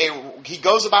 He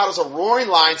goes about as a roaring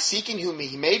lion, seeking whom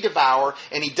he may devour,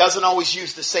 and he doesn't always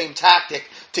use the same tactic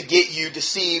to get you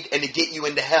deceived and to get you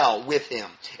into hell with him.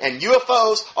 And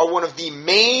UFOs are one of the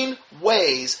main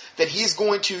ways that he's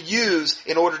going to use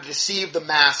in order to deceive the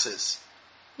masses.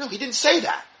 No, he didn't say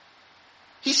that.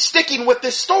 He's sticking with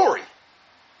this story.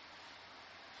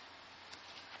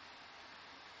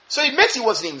 So he admits he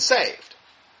wasn't even saved.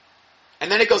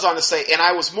 And then it goes on to say, and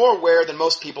I was more aware than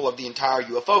most people of the entire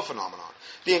UFO phenomenon.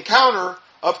 The encounter,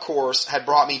 of course, had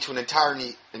brought me to an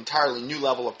entirely new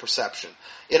level of perception.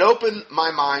 It opened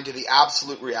my mind to the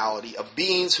absolute reality of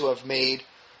beings who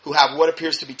have what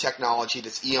appears to be technology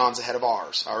that's eons ahead of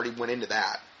ours. I already went into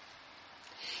that.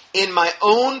 In my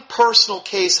own personal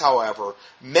case, however,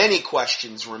 many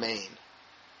questions remain.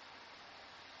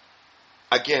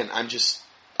 Again, I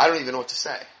don't even know what to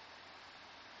say.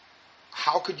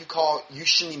 How could you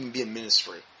shouldn't even be in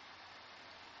ministry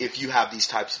if you have these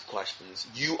types of questions.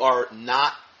 You are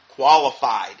not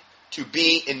qualified to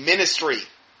be in ministry.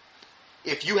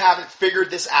 If you haven't figured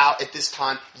this out at this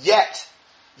time, yet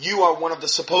you are one of the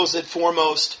supposed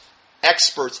foremost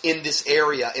experts in this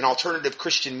area in alternative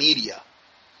Christian media.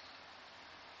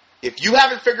 If you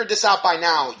haven't figured this out by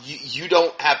now, you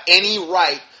don't have any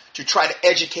right to try to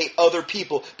educate other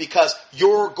people because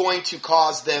you're going to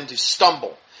cause them to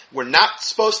stumble. We're not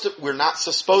supposed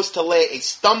to lay a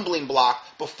stumbling block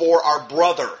before our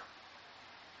brother.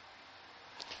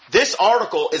 This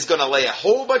article is going to lay a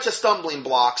whole bunch of stumbling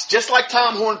blocks, just like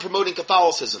Tom Horn promoting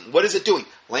Catholicism. What is it doing?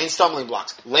 Laying stumbling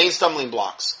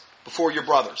blocks before your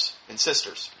brothers and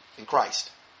sisters in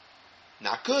Christ.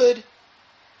 Not good.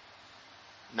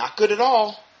 Not good at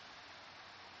all.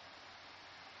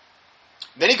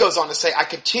 Then he goes on to say, I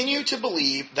continue to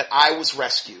believe that I was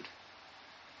rescued.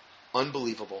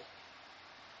 Unbelievable.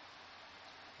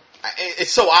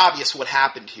 It's so obvious what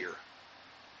happened here.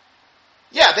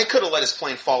 Yeah, they could have let his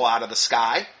plane fall out of the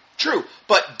sky. True.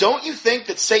 But don't you think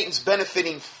that Satan's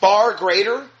benefiting far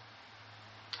greater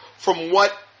from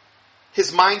what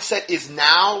his mindset is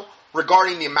now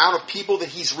regarding the amount of people that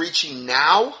he's reaching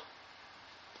now?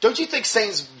 Don't you think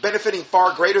Satan's benefiting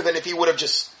far greater than if he would have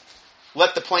just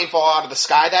let the plane fall out of the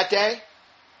sky that day?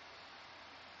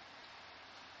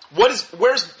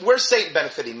 Where's Satan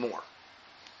benefiting more?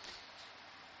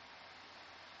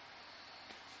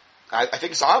 I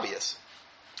think it's obvious.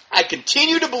 I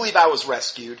continue to believe I was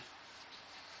rescued.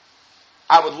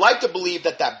 I would like to believe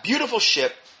that beautiful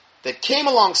ship that came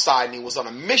alongside me was on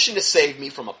a mission to save me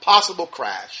from a possible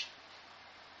crash.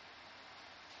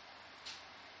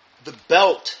 The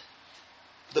belt.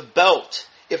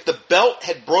 If the belt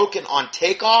had broken on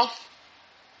takeoff,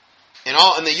 and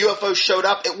the UFO showed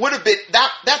up, it would have been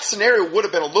that scenario would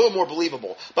have been a little more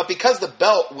believable. But because the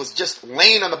belt was just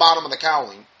laying on the bottom of the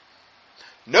cowling,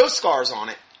 no scars on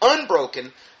it,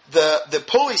 unbroken, the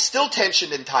pulley still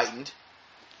tensioned and tightened,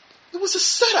 it was a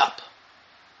setup.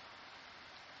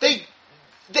 They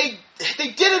did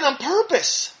it on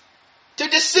purpose to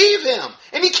deceive him.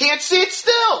 And he can't see it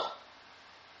still.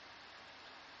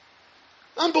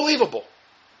 Unbelievable.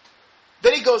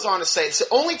 Then he goes on to say, it's the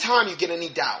only time you get any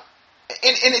doubt.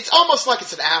 And it's almost like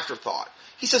it's an afterthought.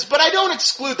 He says, but I don't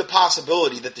exclude the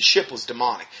possibility that the ship was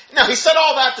demonic. Now, he said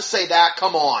all that to say that.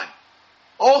 Come on.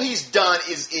 All he's done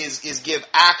is give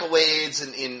accolades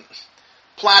and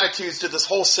platitudes to this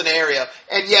whole scenario.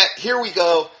 And yet, here we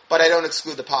go, but I don't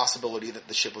exclude the possibility that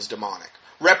the ship was demonic.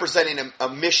 Representing a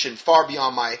mission far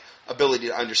beyond my ability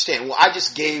to understand. Well, I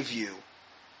just gave you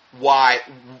why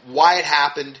it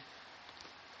happened,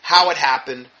 how it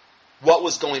happened, what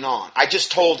was going on. I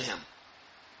just told him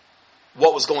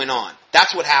what was going on.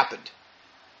 That's what happened.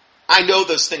 I know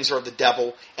those things are of the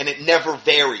devil, and it never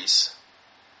varies.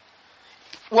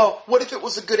 Well, what if it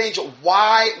was a good angel?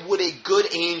 Why would a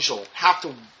good angel have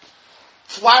to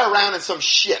fly around in some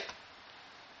ship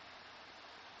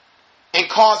and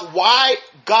why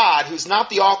God, who's not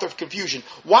the author of confusion,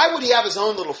 why would he have his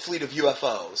own little fleet of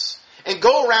UFOs and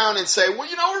go around and say, well,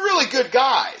 we're really good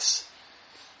guys.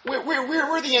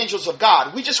 We're the angels of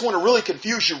God. We just want to really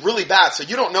confuse you really bad so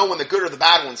you don't know when the good or the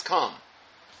bad ones come.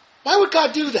 Why would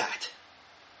God do that?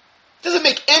 It doesn't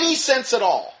make any sense at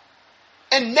all.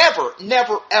 And never,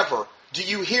 never, ever do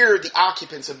you hear the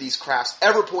occupants of these crafts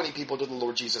ever pointing people to the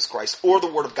Lord Jesus Christ or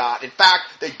the Word of God. In fact,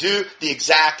 they do the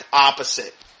exact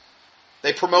opposite.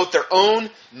 They promote their own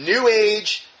New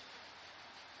Age,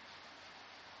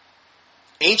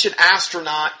 ancient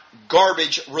astronaut,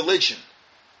 garbage religion.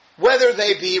 Whether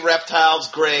they be reptiles,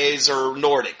 greys, or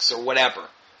Nordics, or whatever.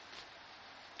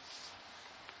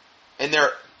 And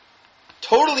they're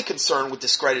totally concerned with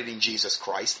discrediting Jesus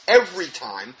Christ every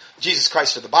time. Jesus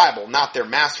Christ of the Bible, not their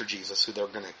master Jesus, who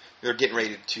they're getting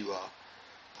ready to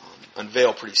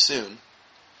unveil pretty soon.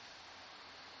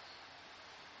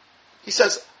 He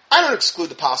says, I don't exclude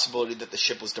the possibility that the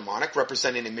ship was demonic,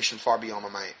 representing a mission far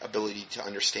beyond my ability to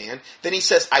understand. Then he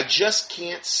says, I just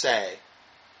can't say.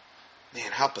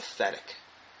 Man, how pathetic.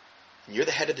 And you're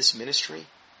the head of this ministry?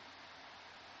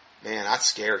 Man, that's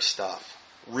scary stuff.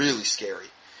 Really scary.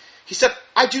 He said,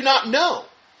 I do not know.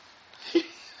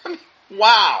 I mean,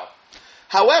 wow.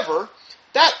 However,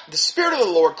 the Spirit of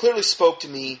the Lord clearly spoke to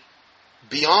me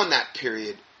beyond that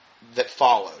period that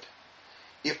followed.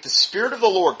 If the Spirit of the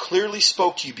Lord clearly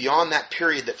spoke to you beyond that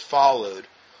period that followed,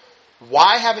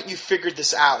 why haven't you figured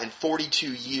this out in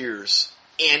 42 years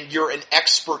and you're an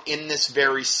expert in this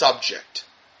very subject?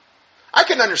 I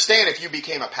can understand if you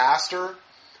became a pastor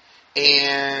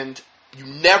and you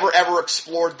never ever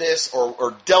explored this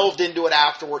or delved into it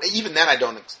afterward. Even then I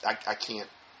can't.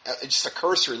 Just a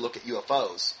cursory look at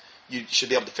UFOs. You should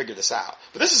be able to figure this out.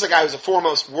 But this is a guy who's the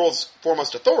world's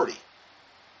foremost authority.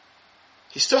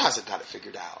 He still hasn't got it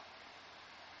figured out.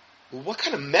 Well, what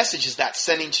kind of message is that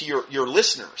sending to your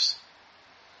listeners?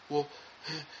 Well,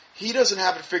 he doesn't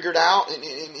have it figured out,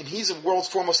 and he's the world's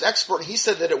foremost expert, and he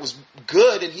said that it was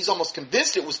good, and he's almost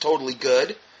convinced it was totally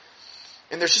good,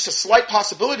 and there's just a slight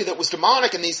possibility that it was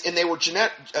demonic, and they were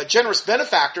generous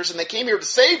benefactors, and they came here to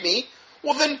save me.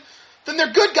 Well, then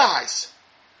they're good guys.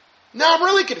 Now I'm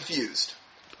really confused.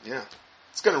 Yeah,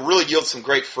 it's going to really yield some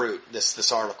great fruit,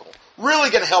 this article.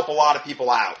 Really going to help a lot of people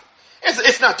out.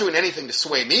 It's not doing anything to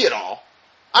sway me at all.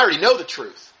 I already know the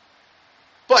truth.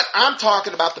 But I'm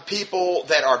talking about the people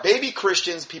that are baby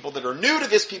Christians, people that are new to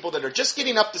this, people that are just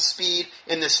getting up to speed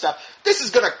in this stuff. This is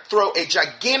going to throw a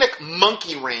gigantic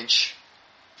monkey wrench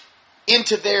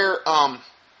into their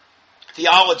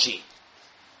theology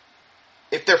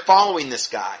if they're following this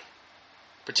guy,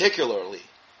 particularly.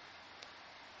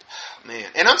 Man,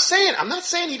 and I'm not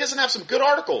saying he doesn't have some good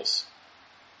articles.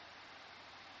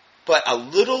 But a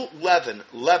little leaven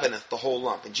leaveneth the whole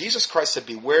lump. And Jesus Christ said,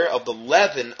 beware of the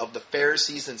leaven of the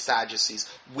Pharisees and Sadducees,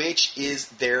 which is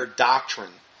their doctrine.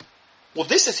 Well,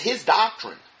 this is his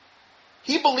doctrine.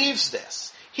 He believes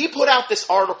this. He put out this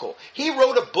article. He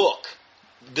wrote a book,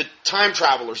 the Time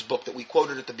Traveler's book that we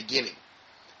quoted at the beginning.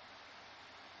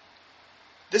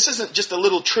 This isn't just a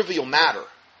little trivial matter.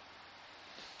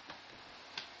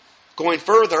 Going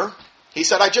further, he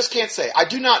said, I just can't say. I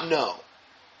do not know.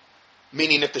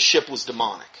 Meaning if the ship was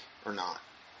demonic or not.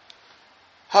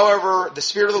 However, the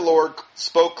Spirit of the Lord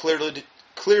spoke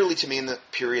clearly to me in the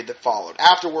period that followed.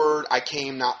 Afterward, I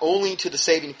came not only to the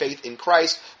saving faith in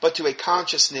Christ, but to a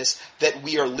consciousness that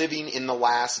we are living in the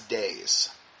last days.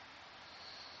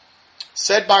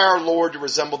 Said by our Lord to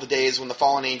resemble the days when the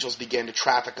fallen angels began to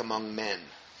traffic among men.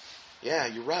 Yeah,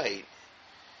 you're right.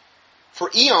 For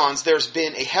eons, there's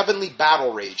been a heavenly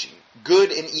battle raging.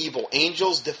 Good and evil.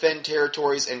 Angels defend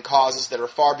territories and causes that are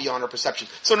far beyond our perception.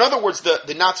 So in other words,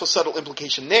 the not so subtle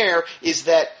implication there is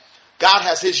that God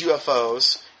has his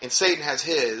UFOs and Satan has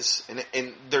his,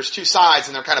 and there's two sides,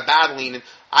 and they're kind of battling, and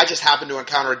I just happened to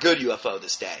encounter a good UFO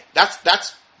this day.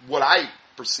 That's what I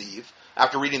perceive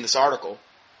after reading this article.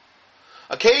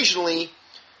 Occasionally,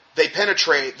 they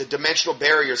penetrate the dimensional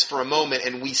barriers for a moment,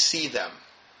 and we see them.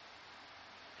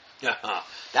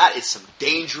 That is some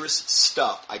dangerous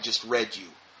stuff I just read you.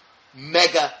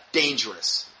 Mega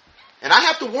dangerous. And I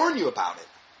have to warn you about it.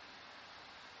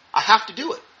 I have to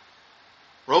do it.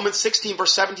 Romans 16,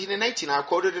 verse 17 and 18, I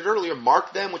quoted it earlier.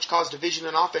 Mark them which cause division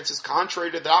and offenses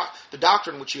contrary to the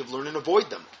doctrine which you have learned, and avoid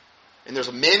them. And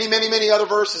there's many, many, many other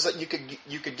verses that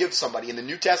you could give somebody in the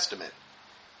New Testament.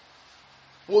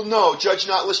 Well, no, judge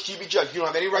not lest ye be judged. You don't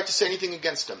have any right to say anything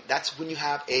against them. That's when you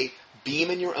have a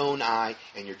beam in your own eye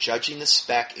and you're judging the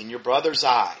speck in your brother's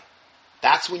eye.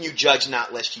 That's when you judge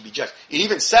not lest ye be judged. It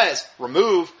even says,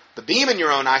 remove the beam in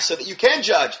your own eye so that you can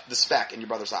judge the speck in your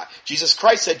brother's eye. Jesus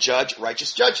Christ said, judge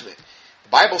righteous judgment. The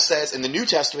Bible says in the New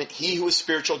Testament, he who is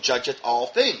spiritual judgeth all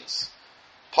things.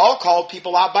 Paul called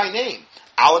people out by name.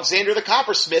 Alexander the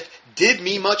coppersmith did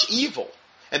me much evil.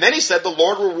 And then he said, the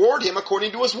Lord reward him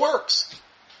according to his works.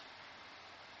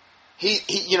 He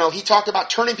talked about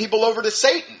turning people over to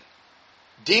Satan.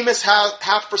 Demas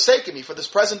hath forsaken me for this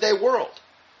present day world.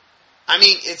 I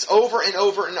mean, it's over and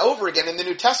over and over again in the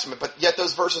New Testament, but yet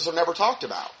those verses are never talked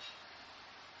about.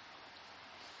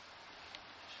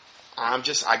 I've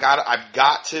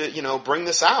got to, bring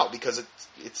this out because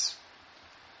it's,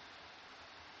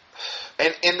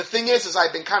 and the thing is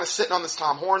I've been kind of sitting on this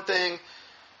Tom Horn thing,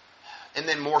 and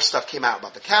then more stuff came out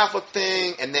about the Catholic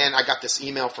thing, and then I got this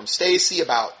email from Stacy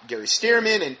about Gary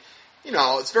Stearman, and,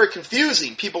 it's very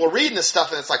confusing. People are reading this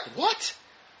stuff, and it's like, what?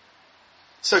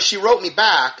 So she wrote me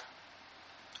back,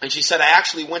 and she said, I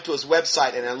actually went to his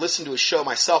website and I listened to his show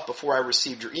myself before I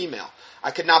received your email.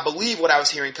 I could not believe what I was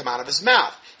hearing come out of his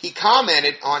mouth. He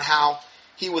commented on how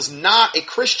he was not a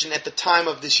Christian at the time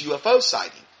of this UFO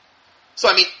sighting. So,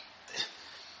 I mean,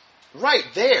 right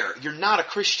there, you're not a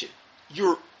Christian.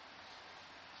 You're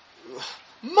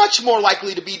much more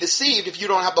likely to be deceived if you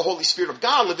don't have the Holy Spirit of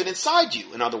God living inside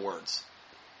you, in other words.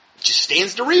 It just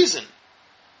stands to reason.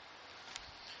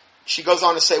 She goes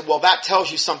on to say, well, that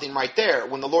tells you something right there.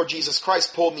 When the Lord Jesus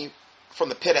Christ pulled me from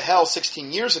the pit of hell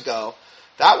 16 years ago,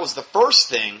 that was the first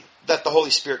thing that the Holy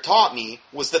Spirit taught me,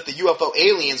 was that the UFO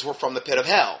aliens were from the pit of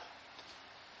hell.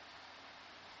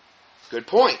 Good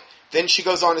point. Then she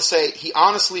goes on to say, he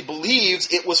honestly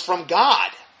believes it was from God.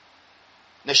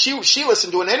 Now, she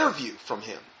listened to an interview from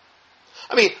him.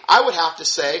 I mean, I would have to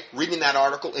say, reading that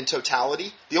article in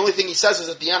totality, the only thing he says is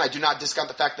at the end, I do not discount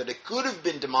the fact that it could have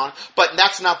been demonic, but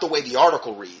that's not the way the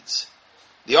article reads.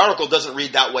 The article doesn't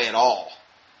read that way at all.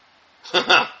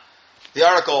 The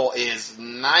article is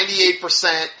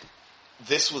 98%,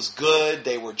 this was good,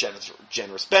 they were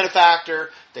generous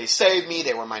benefactor, they saved me,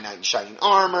 they were my knight in shining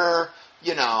armor,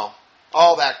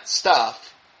 all that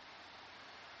stuff.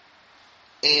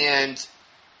 And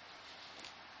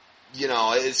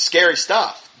it's scary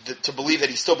stuff to believe that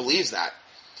he still believes that.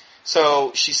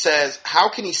 So she says, how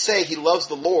can he say he loves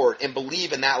the Lord and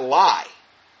believe in that lie?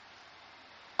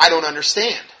 I don't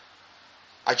understand.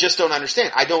 I just don't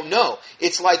understand. I don't know.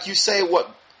 It's like you say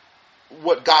what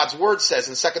God's Word says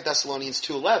in 2 Thessalonians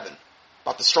 2:11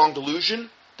 about the strong delusion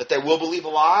that they will believe a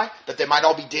lie, that they might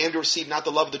all be damned to receive not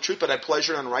the love of the truth, but had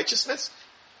pleasure in unrighteousness.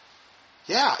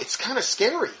 Yeah, it's kind of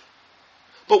scary.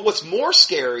 But what's more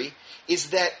scary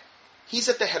is that he's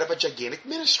at the head of a gigantic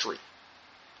ministry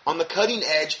on the cutting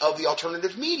edge of the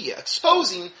alternative media,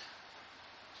 exposing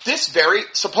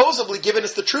supposedly giving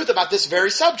us the truth about this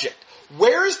very subject.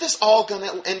 Where is this all going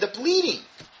to end up leading?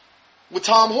 With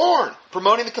Tom Horn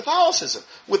promoting the Catholicism,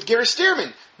 with Gary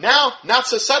Stearman now not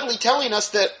so subtly telling us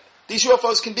that these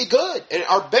UFOs can be good and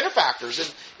are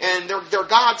benefactors and they're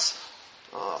God's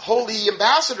holy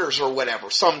ambassadors or whatever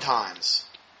sometimes.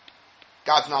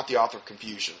 God's not the author of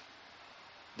confusion.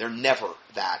 They're never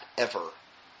that, ever.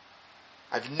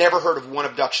 I've never heard of one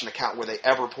abduction account where they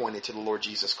ever pointed to the Lord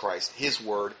Jesus Christ, His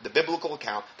Word, the biblical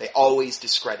account. They always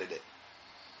discredit it.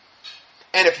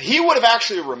 And if he would have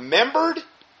actually remembered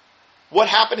what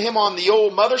happened to him on the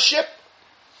old mothership,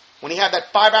 when he had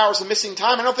that 5 hours of missing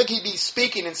time, I don't think he'd be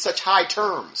speaking in such high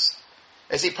terms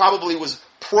as he probably was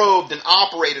probed and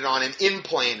operated on and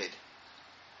implanted.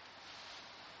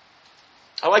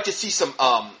 I'd like to see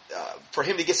for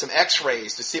him to get some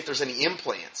x-rays to see if there's any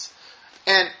implants.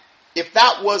 And if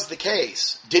that was the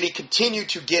case, did he continue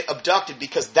to get abducted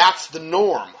because that's the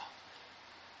norm?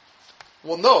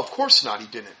 Well, no, of course not, he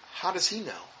didn't. How does he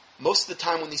know? Most of the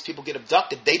time when these people get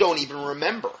abducted, they don't even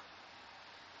remember.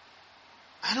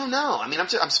 I don't know. I mean,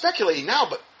 I'm speculating now,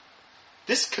 but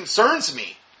this concerns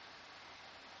me.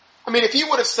 I mean, if he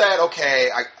would have said, okay,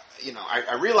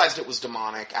 I realized it was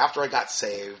demonic after I got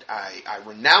saved. I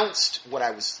renounced what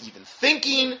I was even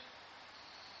thinking.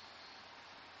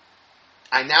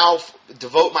 I now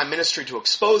devote my ministry to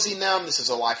exposing them. This is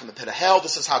a life in the pit of hell.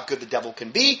 This is how good the devil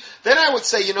can be. Then I would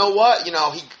say, you know what?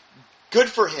 Good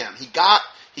for him. He got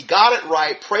it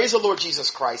right. Praise the Lord Jesus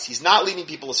Christ. He's not leading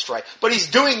people astray. But he's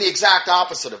doing the exact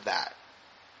opposite of that.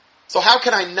 So how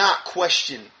can I not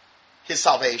question his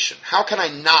salvation? How can I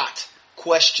not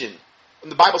question?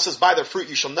 And the Bible says, by their fruit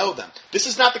you shall know them. This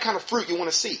is not the kind of fruit you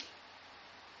want to see.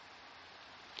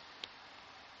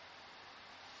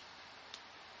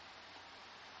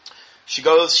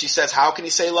 She says, how can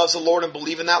he say he loves the Lord and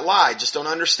believe in that lie? Just don't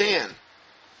understand.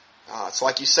 It's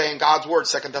like you say in God's word,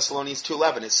 2 Thessalonians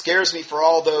 2:11. It scares me for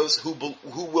all those who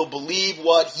will believe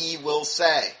what he will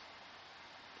say.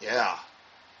 Yeah.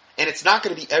 And it's not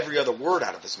going to be every other word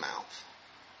out of his mouth.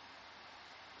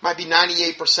 Might be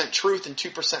 98% truth and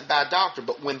 2% bad doctrine.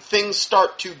 But when things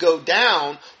start to go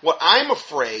down, what I'm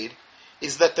afraid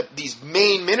is that these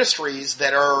main ministries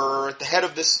that are at the head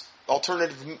of this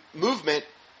alternative movement,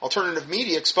 alternative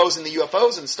media, exposing the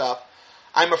UFOs and stuff,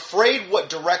 I'm afraid what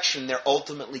direction they're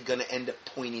ultimately going to end up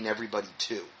pointing everybody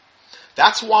to.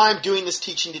 That's why I'm doing this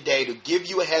teaching today, to give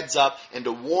you a heads up and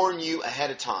to warn you ahead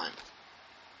of time.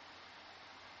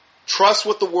 Trust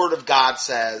what the Word of God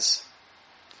says.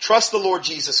 Trust the Lord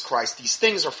Jesus Christ. These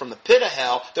things are from the pit of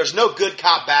hell. There's no good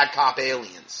cop, bad cop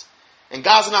aliens. And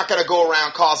God's not going to go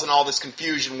around causing all this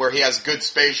confusion where he has good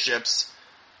spaceships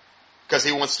because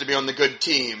he wants to be on the good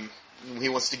team. He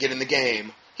wants to get in the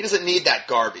game. He doesn't need that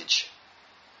garbage.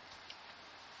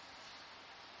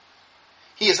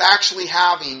 He is actually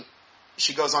having,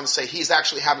 she goes on to say, he's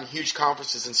actually having huge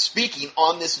conferences and speaking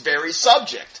on this very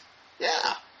subject.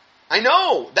 Yeah, I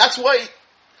know. That's why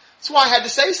I had to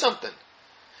say something.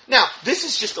 Now, this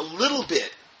is just a little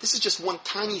bit, this is just one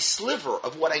tiny sliver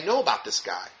of what I know about this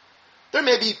guy. There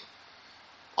may be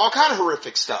all kind of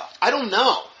horrific stuff. I don't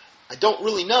know. I don't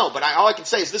really know, but all I can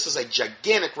say is this is a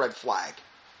gigantic red flag.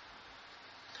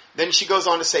 Then she goes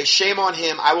on to say, shame on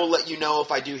him. I will let you know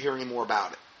if I do hear any more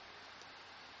about it.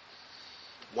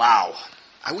 Wow.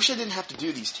 I wish I didn't have to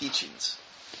do these teachings.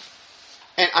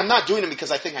 And I'm not doing them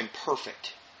because I think I'm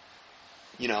perfect.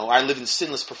 I live in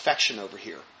sinless perfection over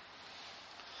here.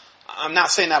 I'm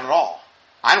not saying that at all.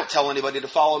 I don't tell anybody to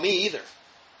follow me either.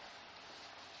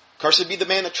 Cursed be the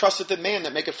man that trusteth in man,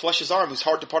 that maketh flesh his arm, whose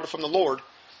heart departed from the Lord.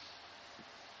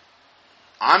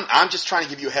 I'm just trying to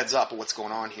give you a heads up of what's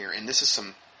going on here. And this is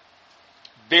some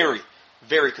very,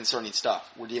 very concerning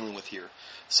stuff we're dealing with here.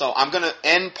 So I'm going to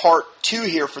end part 2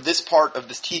 here for this part of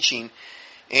this teaching.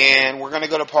 And we're going to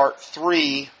go to part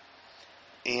 3.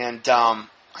 And I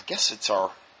guess it's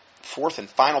our 4th and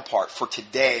final part for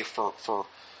today, for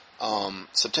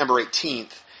September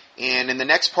 18th. And in the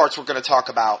next parts, we're going to talk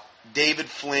about David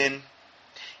Flynn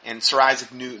and Sir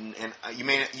Isaac Newton. And you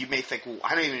may think, well,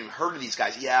 I don't even heard of these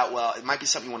guys. Yeah, well, it might be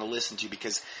something you want to listen to,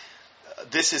 because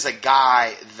this is a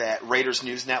guy that Raiders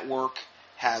News Network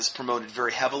has promoted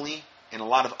very heavily, and a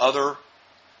lot of other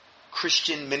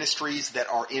Christian ministries that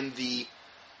are in the,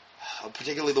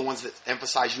 particularly the ones that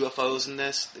emphasize UFOs in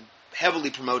this, heavily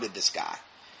promoted this guy.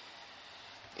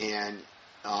 And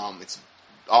it's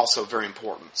also very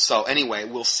important. So anyway,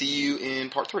 we'll see you in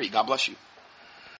part 3. God bless you.